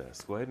strap for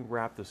this. Go ahead and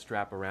wrap the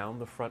strap around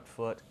the front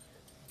foot.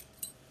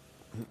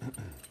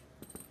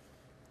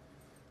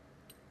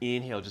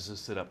 Inhale just to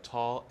sit up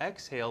tall.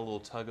 Exhale, a little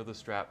tug of the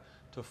strap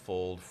to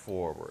fold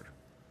forward.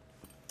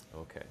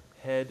 Okay,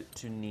 head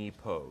to knee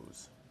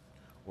pose,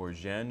 or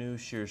Janu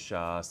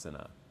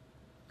Sirsasana.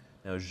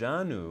 Now,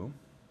 Janu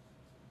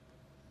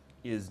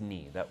is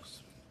knee. That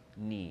was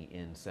knee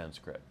in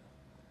Sanskrit.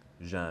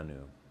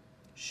 Janu.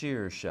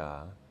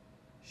 Sirsha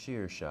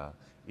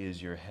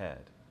is your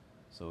head.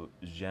 So,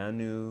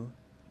 Janu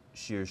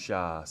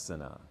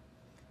Sirsasana.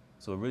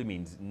 So it really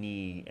means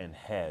knee and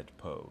head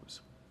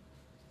pose.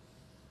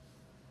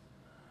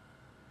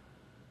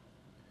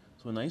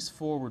 So a nice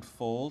forward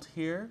fold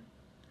here.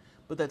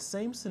 But that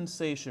same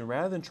sensation,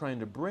 rather than trying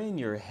to bring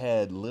your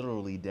head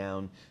literally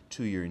down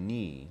to your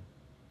knee,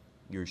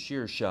 your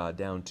Sirsha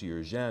down to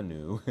your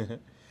Janu,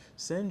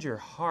 send your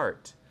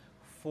heart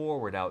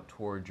forward out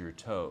towards your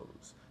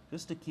toes,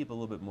 just to keep a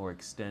little bit more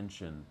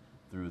extension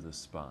through the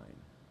spine.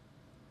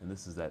 And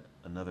this is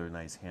another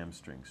nice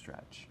hamstring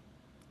stretch.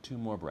 2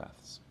 more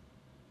breaths.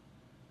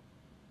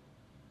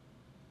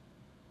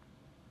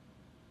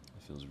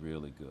 It feels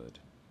really good.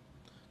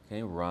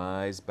 Okay,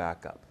 rise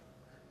back up.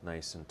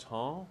 Nice and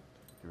tall.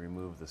 You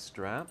remove the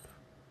strap.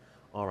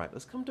 All right,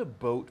 let's come to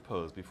boat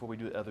pose before we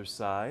do the other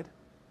side.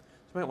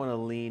 So you might want to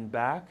lean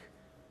back,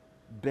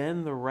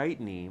 bend the right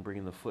knee,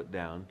 bringing the foot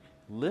down.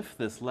 Lift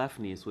this left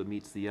knee so it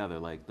meets the other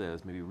like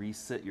this. Maybe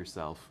resit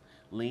yourself.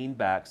 Lean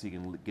back so you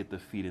can get the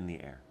feet in the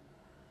air.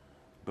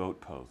 Boat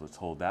pose. Let's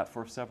hold that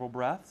for several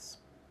breaths.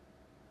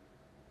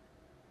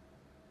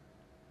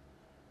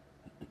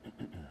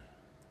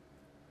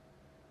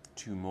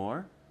 Two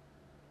more.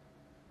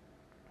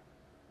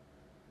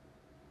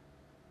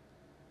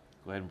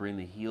 Go ahead and bring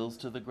the heels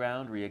to the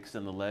ground,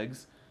 re-extend the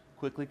legs.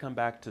 Quickly come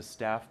back to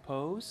staff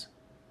pose.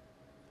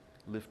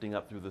 Lifting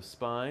up through the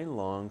spine,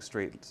 long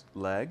straight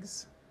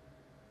legs.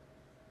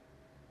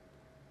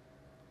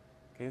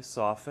 Okay,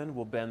 soften.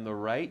 We'll bend the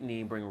right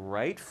knee, bring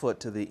right foot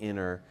to the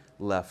inner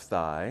left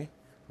thigh.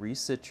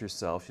 Resit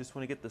yourself. You just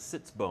want to get the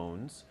sits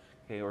bones,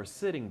 okay, or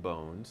sitting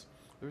bones.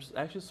 There's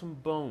actually some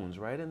bones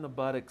right in the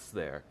buttocks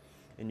there,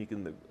 and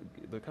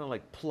they're kind of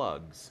like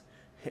plugs,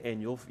 and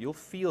you'll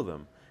feel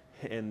them,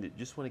 and you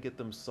just want to get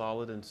them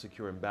solid and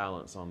secure and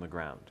balanced on the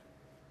ground.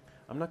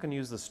 I'm not going to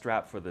use the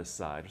strap for this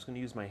side. I'm just going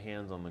to use my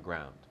hands on the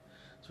ground.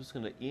 So I'm just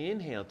going to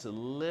inhale to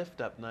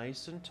lift up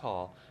nice and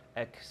tall.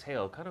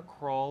 Exhale, kind of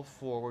crawl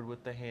forward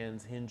with the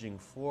hands hinging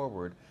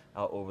forward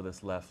out over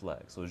this left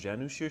leg. So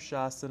Janu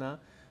Sirsasana,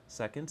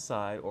 second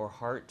side, or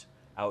heart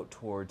out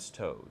towards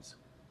toes.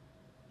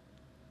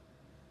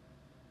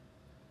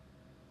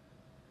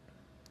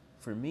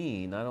 For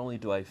me, not only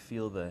do I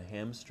feel the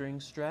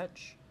hamstring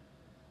stretch,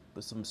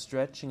 but some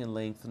stretching and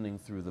lengthening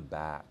through the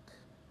back.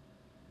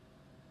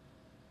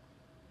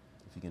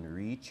 If you can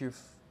reach your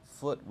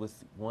foot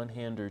with one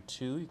hand or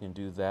two, you can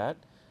do that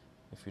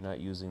if you're not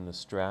using the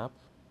strap.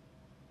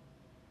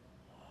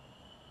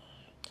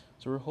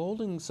 So we're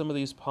holding some of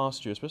these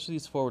postures, especially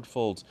these forward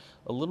folds,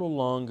 a little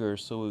longer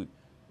so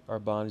our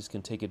bodies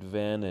can take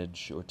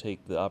advantage or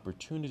take the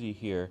opportunity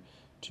here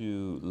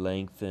to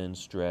lengthen,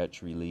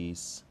 stretch,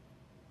 release.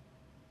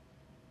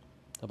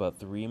 About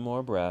 3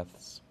 more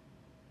breaths.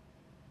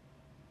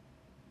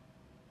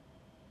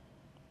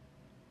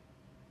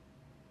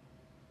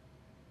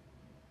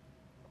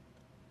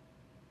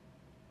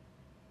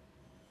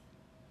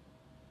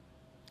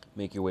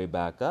 Make your way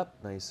back up,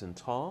 nice and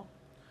tall.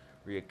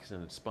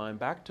 Re-extended spine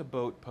back to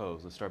boat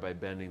pose. Let's start by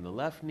bending the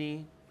left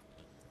knee.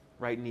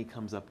 Right knee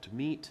comes up to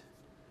meet.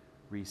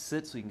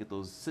 Resit so you can get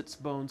those sits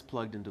bones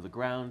plugged into the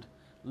ground.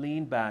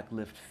 Lean back,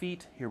 lift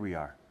feet. Here we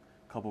are.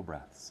 Couple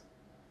breaths.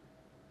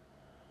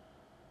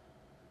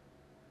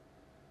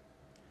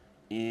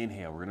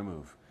 Inhale, we're going to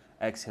move.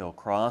 Exhale,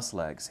 cross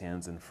legs,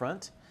 hands in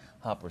front.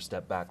 Hop or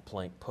step back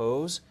plank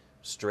pose.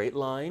 Straight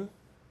line.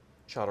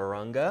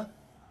 Chaturanga.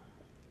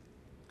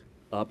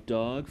 Up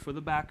dog for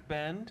the back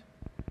bend.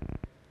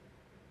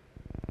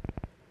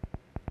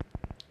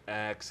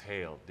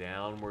 Exhale,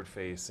 downward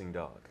facing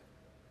dog.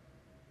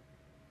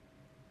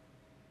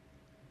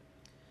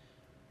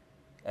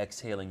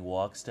 Exhaling,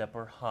 walk, step,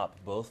 or hop,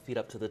 both feet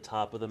up to the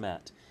top of the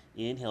mat.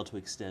 Inhale to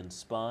extend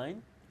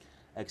spine.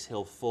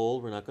 Exhale,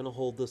 fold. We're not going to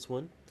hold this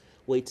one.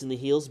 Weights in the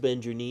heels,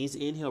 bend your knees.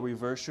 Inhale,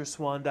 reverse your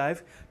swan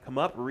dive. Come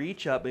up,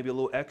 reach up, maybe a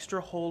little extra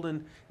hold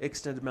in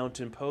extended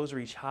mountain pose.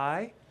 Reach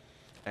high.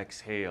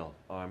 Exhale,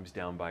 arms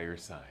down by your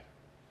side.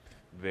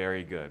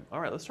 Very good. All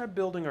right, let's start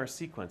building our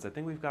sequence. I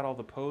think we've got all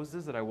the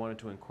poses that I wanted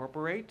to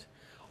incorporate,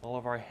 all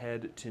of our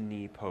head to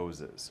knee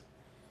poses.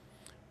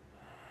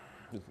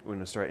 We're going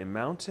to start in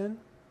mountain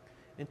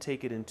and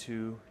take it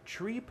into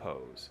tree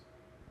pose.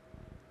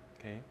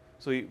 Okay,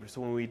 so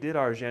when we did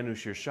our Janu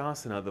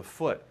Sirsasana, the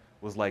foot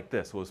was like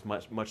this. It was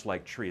much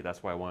like tree.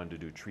 That's why I wanted to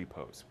do tree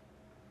pose.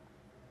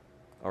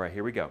 All right,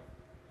 here we go.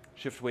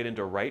 Shift weight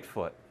into right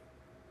foot,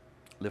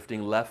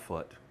 lifting left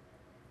foot,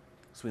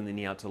 swing the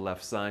knee out to the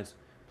left side,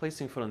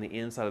 placing foot on the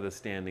inside of the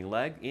standing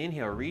leg.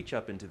 Inhale, reach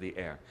up into the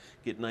air.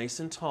 Get nice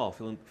and tall.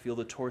 Feel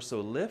the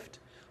torso lift,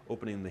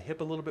 opening the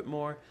hip a little bit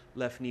more,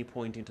 left knee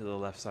pointing to the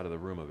left side of the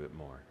room a bit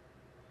more.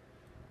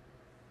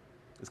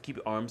 Let's keep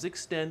arms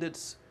extended.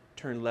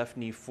 Turn left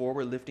knee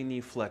forward, lifting knee,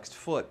 flexed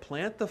foot.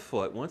 Plant the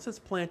foot. Once it's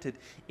planted,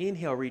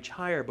 inhale, reach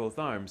higher, both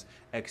arms.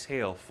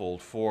 Exhale,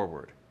 fold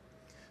forward.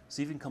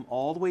 So you can come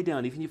all the way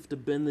down, even if you have to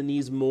bend the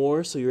knees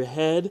more so your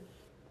head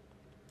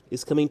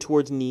is coming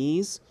towards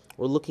knees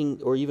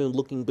or even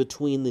looking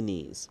between the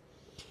knees.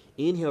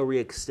 Inhale,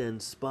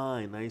 re-extend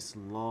spine, nice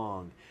and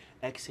long.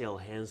 Exhale,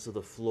 hands to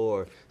the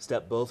floor.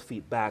 Step both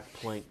feet back,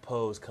 plank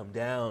pose. Come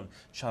down,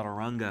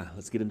 chaturanga.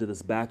 Let's get into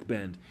this back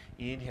bend.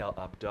 Inhale,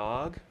 up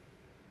dog.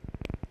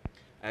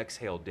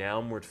 Exhale,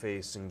 downward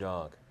facing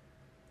dog.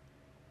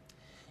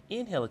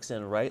 Inhale,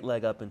 extend right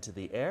leg up into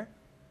the air.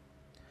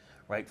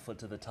 Right foot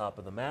to the top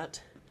of the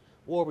mat.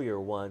 Warrior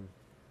 1.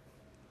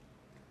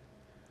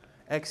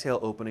 Exhale,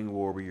 opening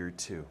warrior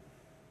 2.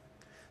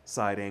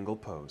 Side angle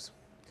pose.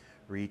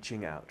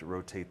 Reaching out to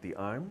rotate the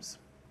arms.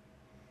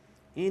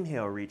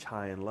 Inhale, reach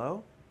high and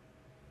low.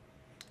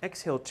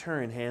 Exhale,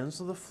 turn, hands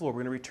to the floor.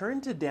 We're going to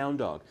return to down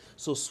dog.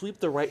 So sweep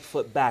the right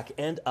foot back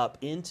and up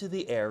into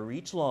the air.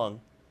 Reach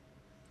long.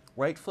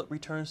 Right foot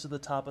returns to the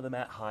top of the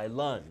mat, high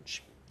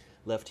lunge.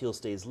 Left heel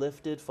stays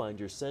lifted. Find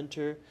your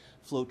center.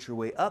 Float your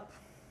way up.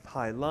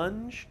 High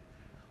lunge.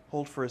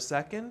 Hold for a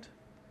second.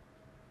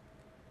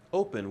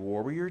 Open,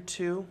 warrior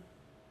 2.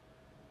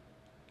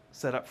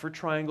 Set up for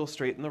triangle,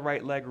 straighten the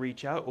right leg,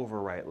 reach out over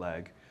right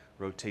leg,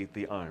 rotate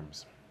the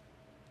arms.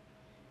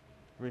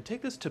 We're going to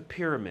take this to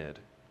pyramid.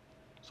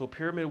 So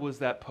pyramid was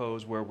that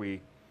pose where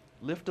we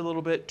lift a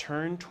little bit,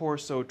 turn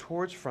torso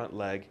towards front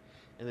leg,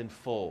 and then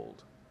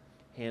fold.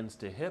 Hands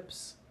to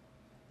hips,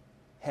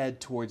 head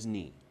towards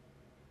knee.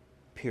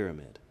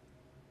 Pyramid.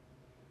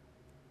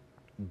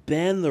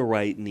 Bend the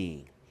right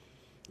knee.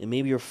 And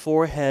maybe your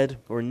forehead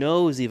or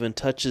nose even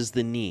touches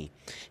the knee.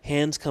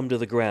 Hands come to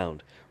the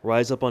ground.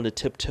 Rise up onto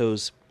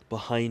tiptoes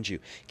behind you.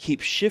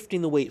 Keep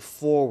shifting the weight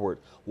forward.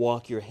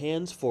 Walk your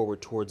hands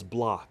forward towards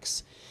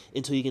blocks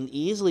until you can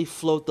easily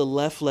float the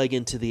left leg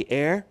into the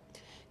air.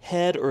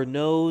 Head or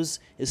nose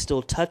is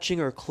still touching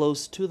or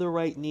close to the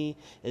right knee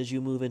as you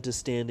move into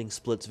standing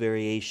splits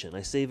variation.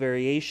 I say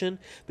variation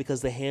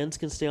because the hands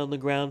can stay on the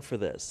ground for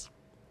this.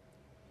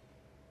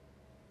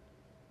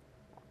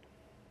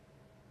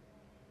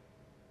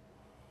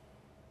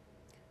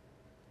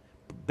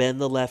 Bend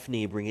the left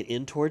knee, bring it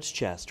in towards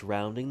chest,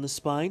 rounding the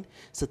spine.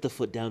 Set the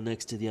foot down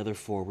next to the other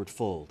forward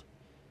fold.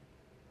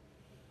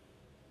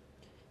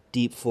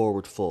 Deep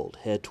forward fold,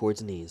 head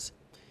towards knees.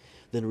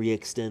 Then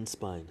re-extend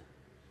spine.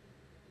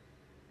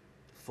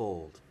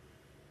 Fold.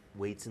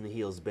 Weights in the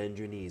heels, bend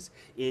your knees.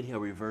 Inhale,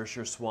 reverse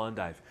your swan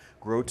dive.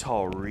 Grow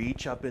tall,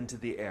 reach up into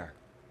the air.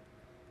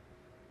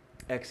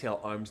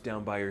 Exhale, arms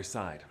down by your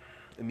side.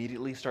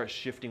 Immediately start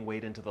shifting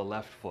weight into the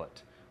left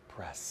foot.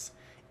 Press.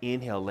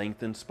 Inhale,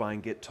 lengthen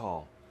spine, get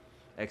tall.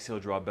 Exhale,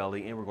 draw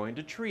belly in. We're going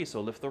to tree, so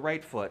lift the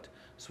right foot.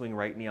 Swing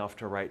right knee off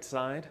to right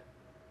side.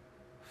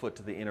 Foot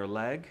to the inner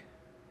leg.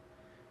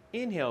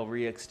 Inhale,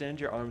 re-extend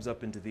your arms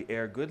up into the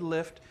air. Good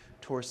lift.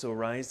 Torso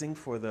rising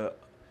for the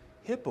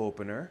hip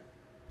opener.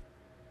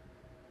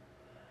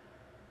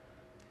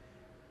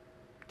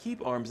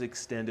 Keep arms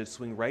extended.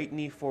 Swing right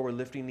knee forward,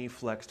 lifting knee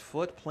flexed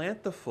foot.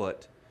 Plant the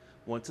foot.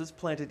 Once it's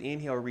planted,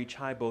 inhale, reach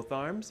high both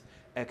arms.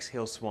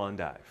 Exhale, swan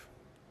dive.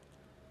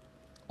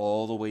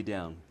 All the way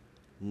down.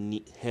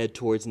 Head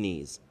towards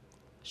knees.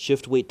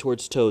 Shift weight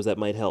towards toes. That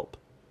might help.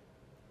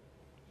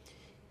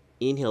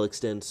 Inhale,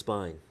 extend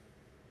spine.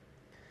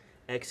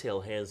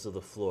 Exhale, hands to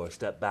the floor.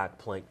 Step back,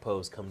 plank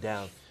pose. Come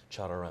down,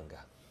 chaturanga.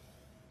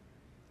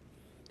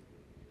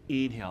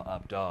 Inhale,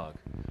 up dog.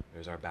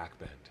 There's our back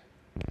bend.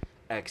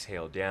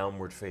 Exhale,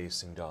 downward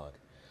facing dog.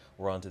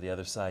 We're on to the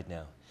other side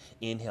now.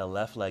 Inhale,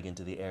 left leg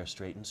into the air,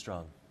 straight and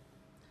strong.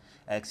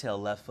 Exhale,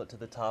 left foot to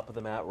the top of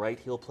the mat. Right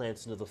heel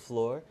plants into the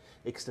floor.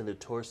 Extended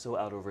torso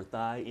out over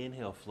thigh.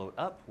 Inhale, float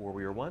up,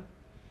 warrior one.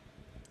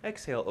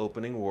 Exhale,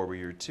 opening,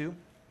 warrior two.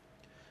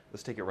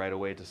 Let's take it right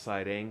away to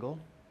side angle.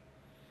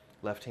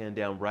 Left hand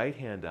down, right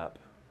hand up.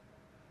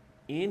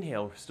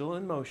 Inhale, still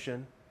in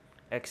motion.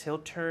 Exhale,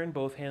 turn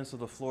both hands to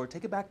the floor.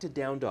 Take it back to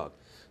down dog.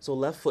 So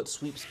left foot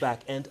sweeps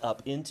back and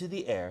up into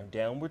the air.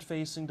 Downward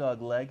facing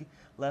dog,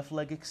 left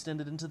leg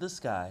extended into the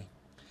sky.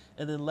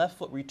 And then left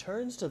foot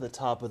returns to the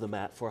top of the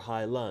mat for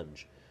high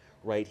lunge.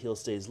 Right heel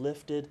stays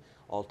lifted,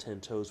 all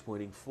 10 toes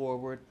pointing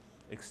forward.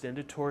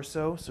 Extended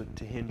torso, so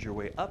to hinge your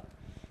way up,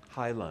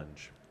 high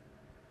lunge.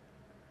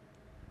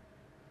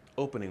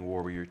 Opening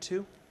warrior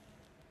two.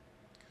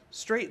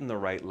 Straighten the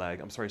right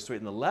leg,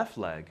 straighten the left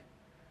leg.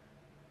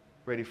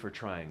 Ready for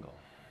triangle.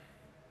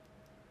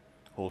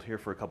 Hold here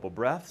for a couple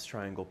breaths,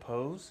 triangle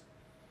pose.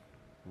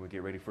 We'll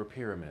get ready for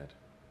pyramid.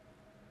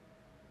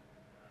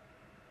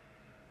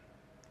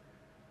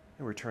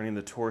 And we're turning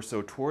the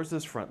torso towards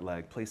this front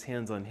leg. Place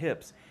hands on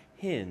hips.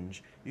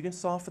 Hinge. You can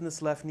soften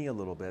this left knee a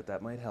little bit.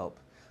 That might help.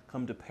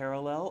 Come to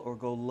parallel or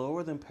go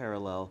lower than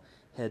parallel.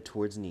 Head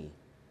towards knee.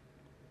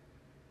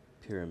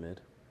 Pyramid.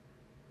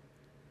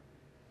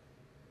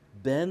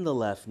 Bend the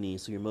left knee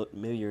so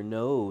maybe your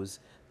nose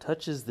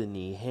touches the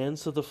knee. Hands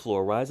to the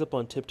floor. Rise up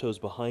on tiptoes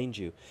behind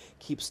you.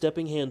 Keep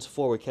stepping hands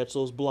forward. Catch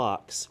those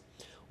blocks.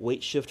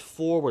 Weight shift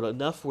forward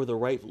enough where the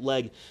right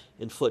leg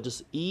and foot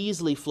just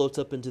easily floats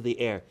up into the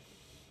air.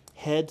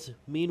 Head,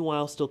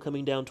 meanwhile, still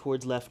coming down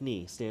towards left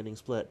knee. Standing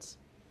splits.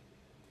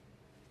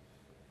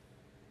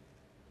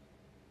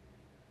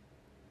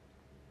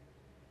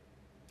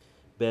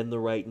 Bend the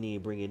right knee.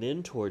 Bring it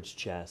in towards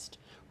chest.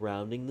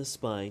 Rounding the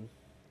spine.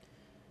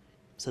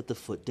 Set the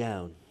foot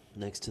down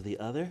next to the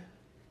other.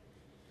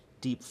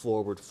 Deep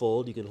forward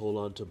fold. You can hold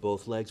on to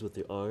both legs with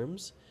your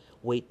arms.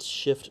 Weight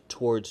shift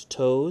towards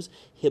toes.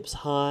 Hips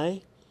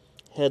high.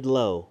 Head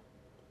low.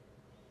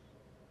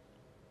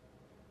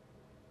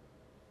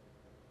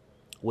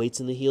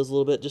 Weights in the heels a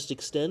little bit. Just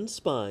extend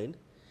spine.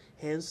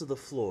 Hands to the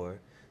floor.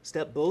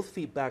 Step both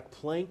feet back,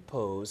 plank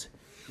pose.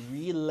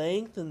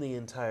 Re-lengthen the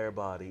entire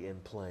body in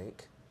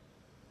plank.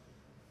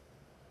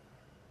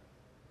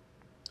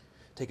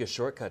 Take a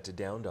shortcut to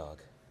down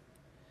dog.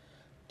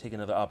 Take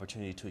another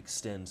opportunity to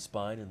extend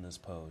spine in this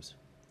pose.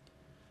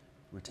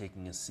 We're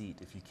taking a seat.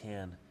 If you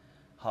can,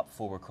 hop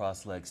forward,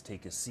 cross legs,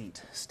 take a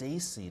seat. Stay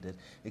seated.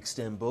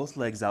 Extend both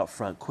legs out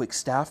front. Quick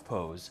staff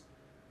pose.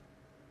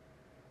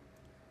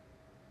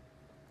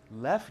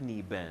 Left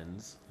knee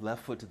bends.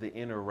 Left foot to the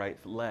inner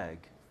right leg.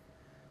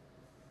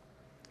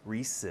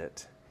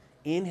 Resit.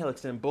 Inhale,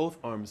 extend both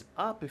arms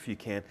up if you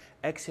can.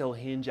 Exhale,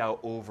 hinge out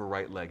over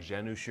right leg.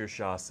 Janu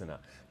Sirsasana.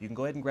 You can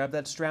go ahead and grab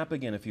that strap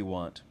again if you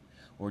want.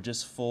 Or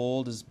just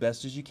fold as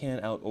best as you can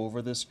out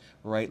over this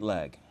right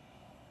leg.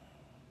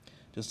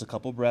 Just a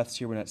couple breaths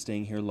here. We're not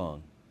staying here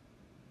long.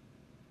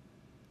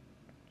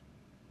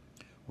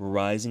 We're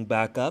rising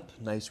back up.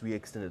 Nice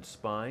re-extended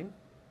spine.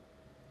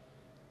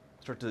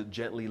 Start to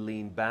gently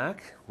lean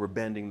back. We're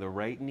bending the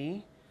right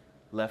knee.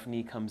 Left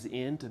knee comes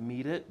in to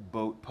meet it.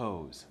 Boat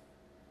pose.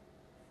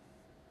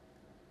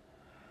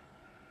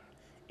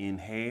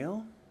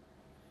 Inhale.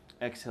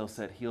 Exhale,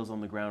 set heels on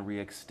the ground,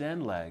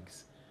 re-extend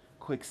legs.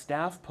 Quick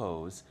staff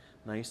pose,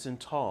 nice and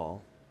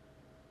tall.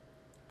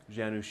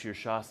 Janu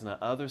Sirsasana,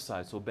 other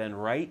side. So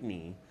bend right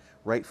knee,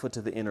 right foot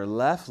to the inner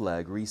left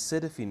leg.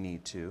 Resit if you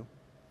need to.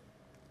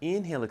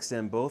 Inhale,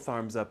 extend both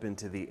arms up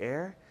into the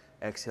air.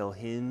 Exhale,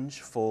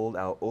 hinge, fold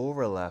out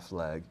over left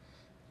leg.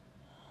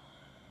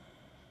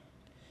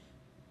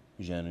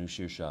 Janu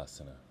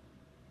Sirsasana.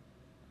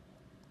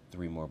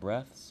 3 more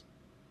breaths.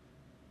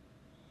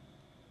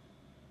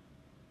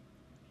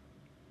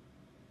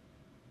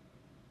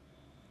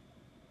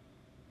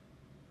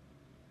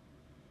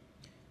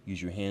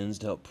 Use your hands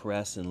to help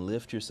press and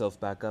lift yourself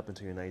back up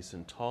until you're nice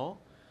and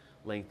tall.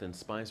 Lengthen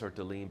spine, start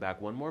to lean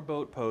back. One more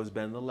boat pose,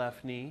 bend the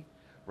left knee.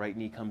 Right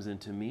knee comes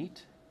into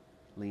meet.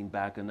 Lean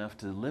back enough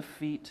to lift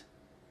feet.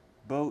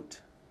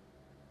 Boat.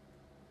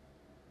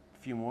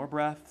 A few more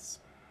breaths.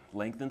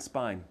 Lengthen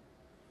spine.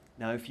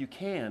 Now if you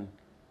can,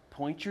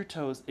 point your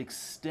toes,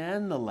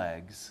 extend the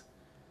legs.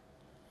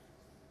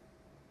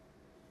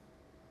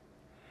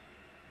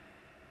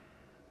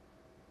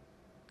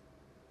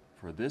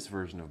 For this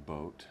version of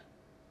boat,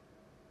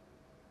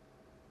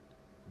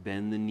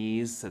 bend the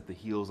knees, set the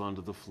heels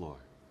onto the floor.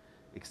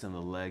 Extend the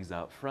legs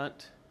out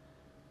front.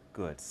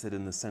 Good. Sit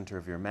in the center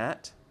of your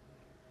mat.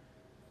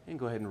 And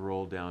go ahead and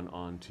roll down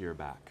onto your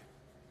back.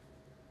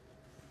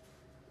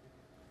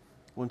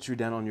 Once you're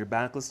down on your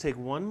back, let's take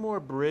one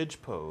more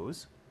bridge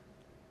pose.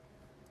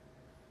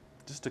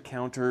 Just to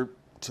counter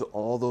to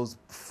all those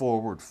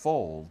forward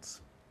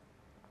folds.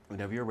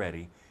 Whenever you're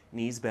ready,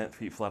 knees bent,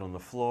 feet flat on the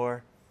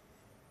floor.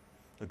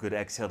 A good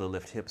exhale to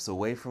lift hips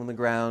away from the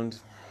ground.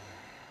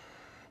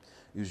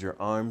 Use your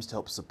arms to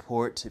help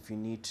support if you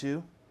need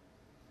to.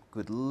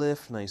 Good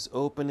lift, nice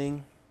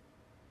opening.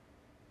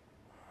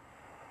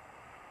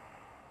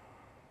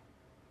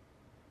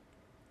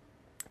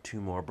 Two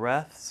more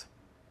breaths.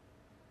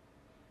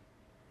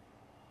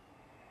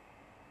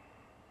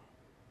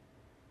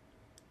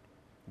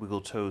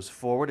 Wiggle toes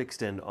forward,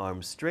 extend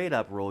arms straight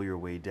up, roll your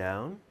way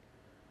down.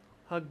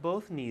 Hug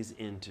both knees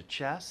into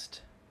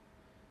chest.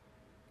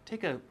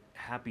 Take a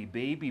happy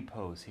baby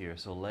pose here,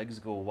 so legs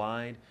go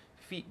wide.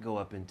 Feet go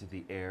up into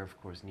the air. Of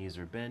course, knees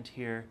are bent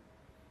here.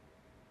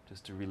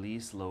 Just to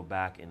release low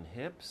back and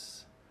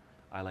hips.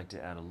 I like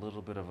to add a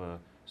little bit of a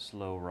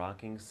slow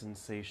rocking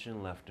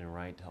sensation left and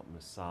right to help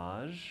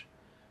massage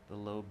the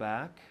low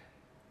back.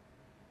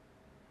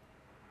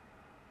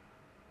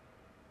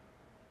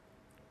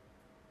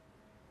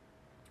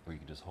 Or you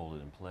can just hold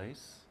it in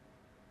place.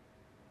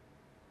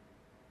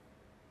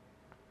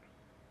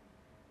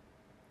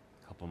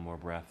 A couple more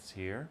breaths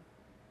here.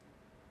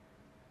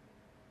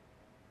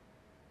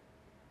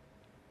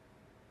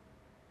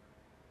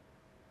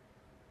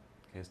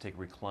 Okay, let's take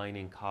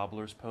reclining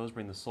cobbler's pose.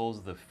 Bring the soles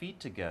of the feet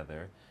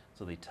together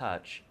so they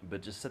touch,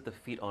 but just set the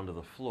feet onto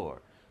the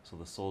floor. So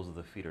the soles of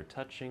the feet are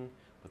touching,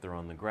 but they're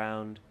on the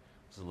ground.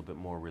 It's a little bit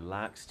more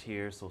relaxed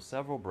here. So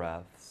several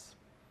breaths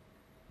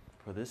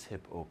for this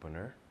hip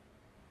opener.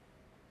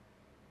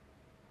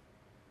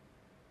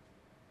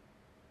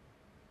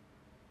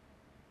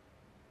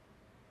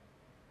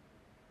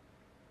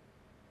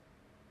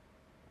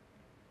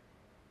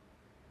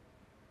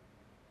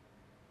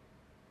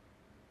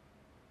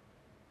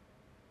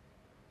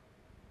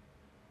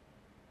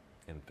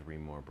 And 3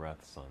 more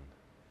breaths on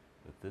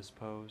with this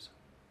pose.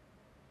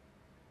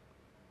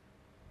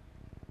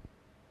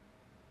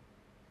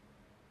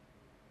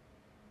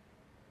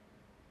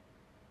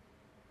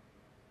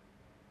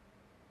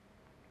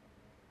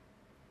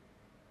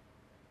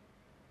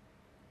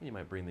 You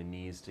might bring the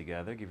knees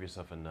together, give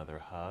yourself another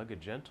hug, a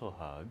gentle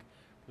hug.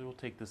 We will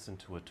take this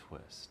into a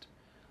twist.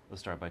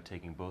 Let's start by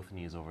taking both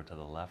knees over to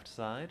the left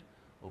side.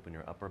 Open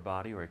your upper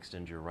body or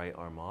extend your right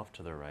arm off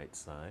to the right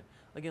side.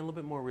 Again, a little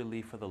bit more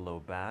relief for the low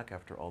back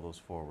after all those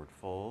forward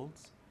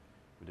folds.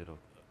 We did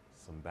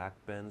some back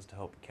bends to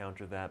help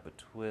counter that, but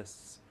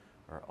twists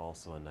are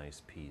also a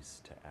nice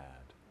piece to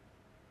add.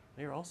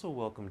 Now you're also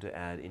welcome to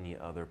add any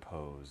other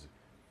pose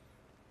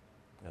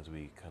as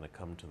we kind of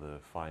come to the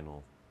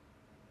final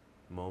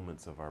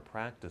moments of our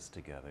practice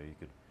together. You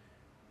could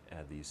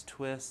add these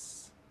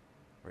twists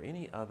or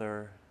any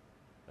other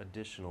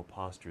additional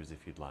postures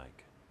if you'd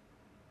like.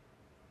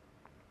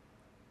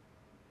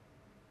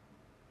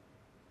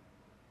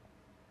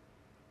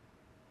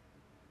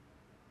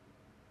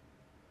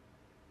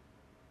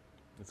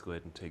 Let's go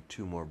ahead and take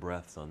 2 more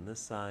breaths on this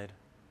side.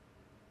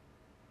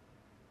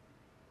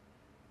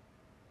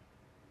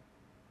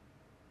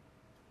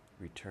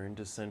 Return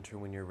to center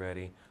when you're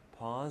ready.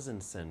 Pause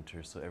and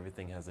center so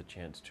everything has a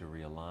chance to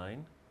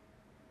realign.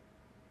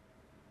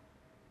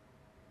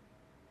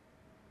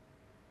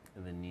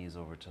 And then knees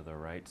over to the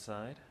right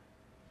side.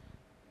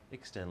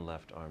 Extend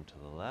left arm to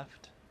the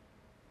left.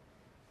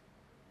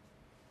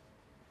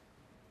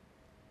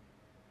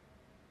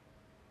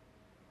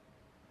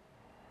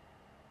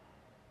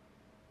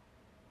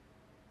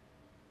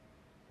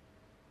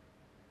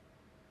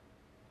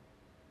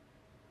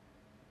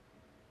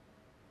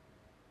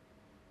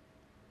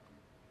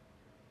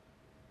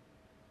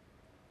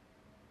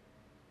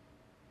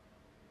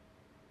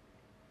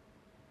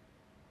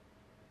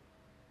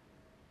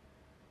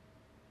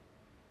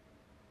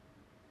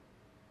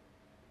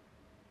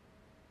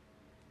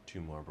 2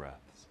 more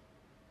breaths.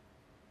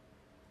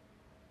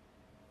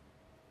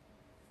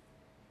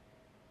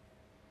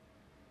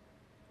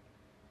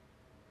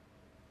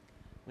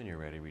 When you're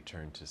ready,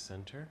 return to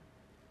center.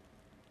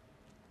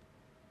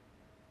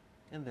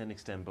 And then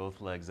extend both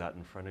legs out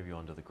in front of you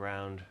onto the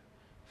ground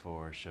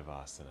for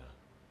Shavasana.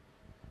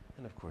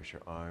 And of course,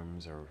 your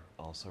arms are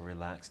also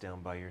relaxed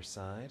down by your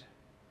side.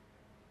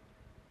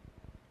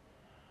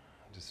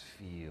 Just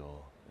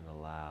feel and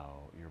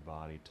allow your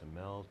body to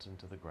melt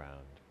into the ground.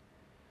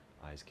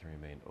 Eyes can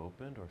remain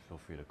open, or feel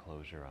free to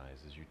close your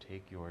eyes as you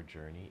take your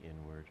journey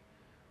inward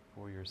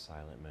for your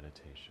silent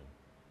meditation.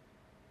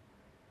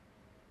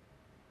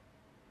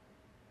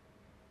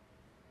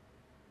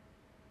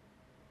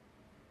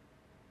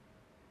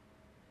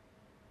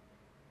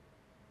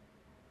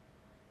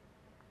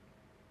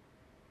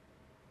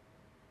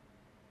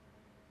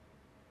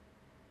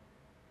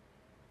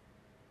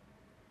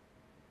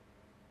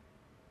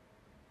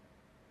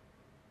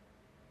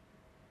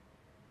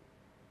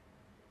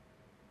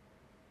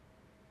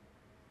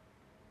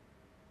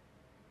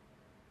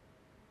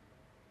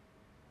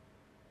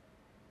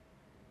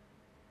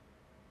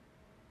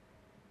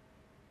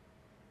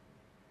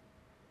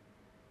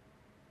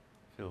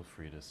 Feel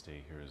free to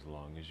stay here as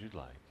long as you'd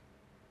like.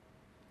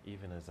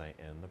 Even as I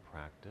end the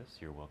practice,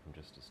 you're welcome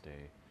just to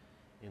stay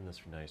in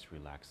this nice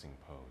relaxing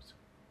pose.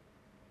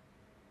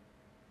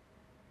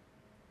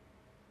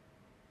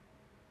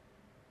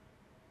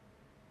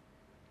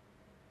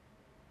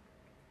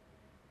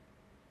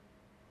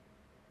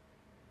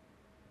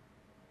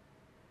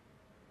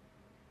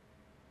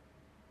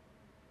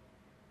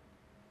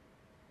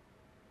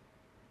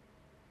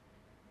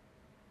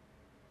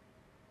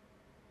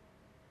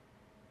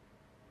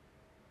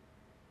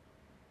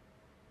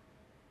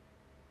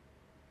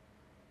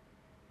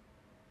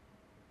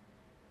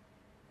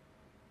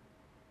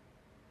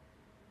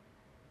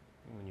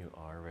 When you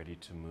are ready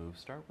to move,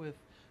 start with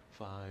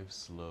 5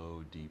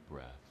 slow, deep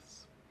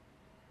breaths.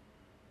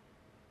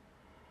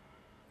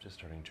 Just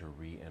starting to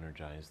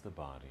re-energize the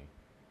body,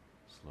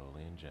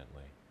 slowly and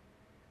gently.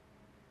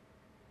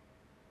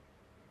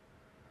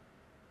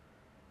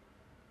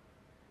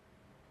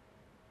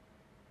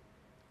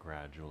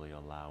 Gradually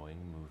allowing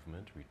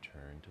movement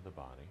return to the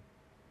body.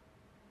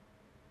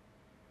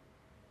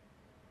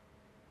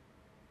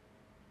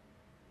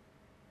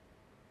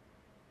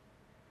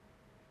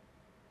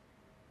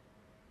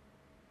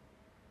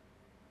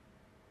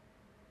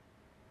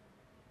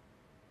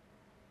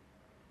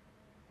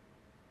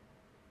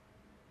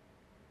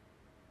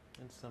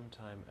 And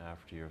sometime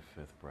after your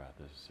 5th breath,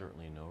 there's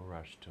certainly no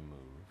rush to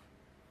move.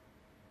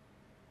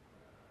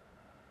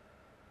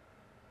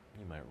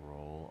 You might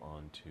roll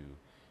onto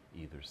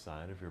either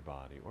side of your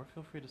body, or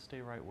feel free to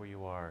stay right where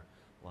you are,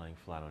 lying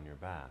flat on your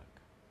back.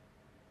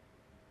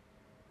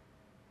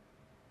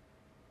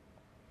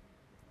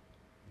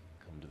 You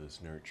can come to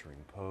this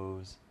nurturing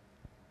pose.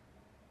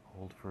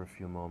 Hold for a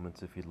few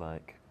moments if you'd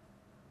like.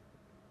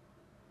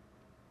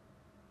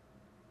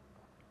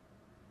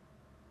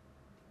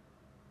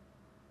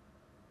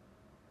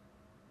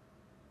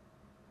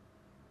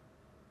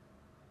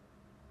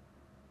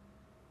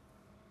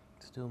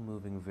 Still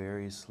moving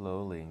very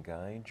slowly, and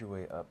guide your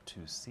way up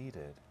to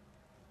seated.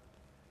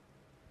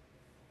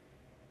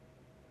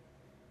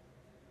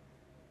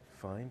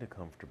 Find a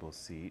comfortable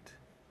seat.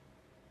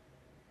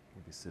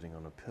 Maybe sitting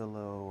on a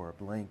pillow or a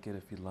blanket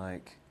if you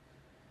like.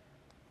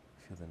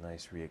 Feel the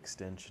nice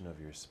re-extension of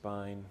your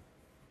spine.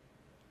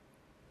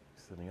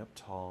 Sitting up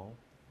tall,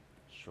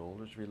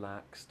 shoulders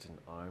relaxed and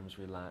arms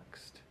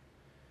relaxed.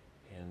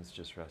 Hands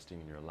just resting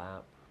in your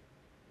lap.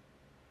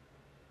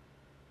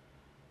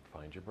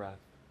 Find your breath.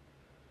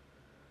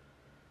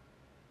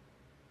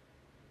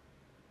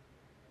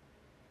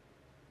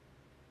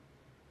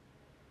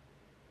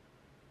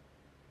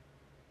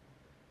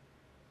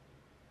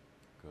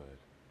 Good.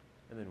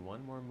 And then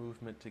one more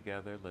movement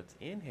together. Let's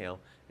inhale,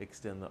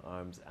 extend the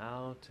arms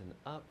out and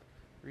up,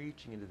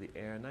 reaching into the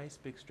air. Nice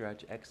big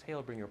stretch.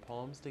 Exhale, bring your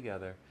palms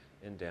together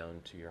and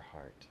down to your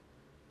heart.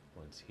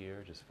 Once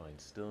here, just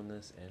find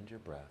stillness and your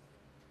breath.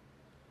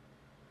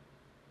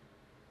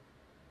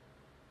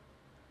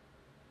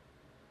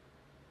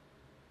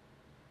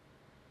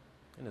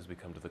 And as we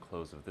come to the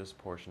close of this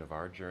portion of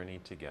our journey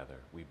together,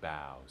 we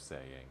bow,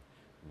 saying,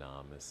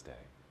 Namaste.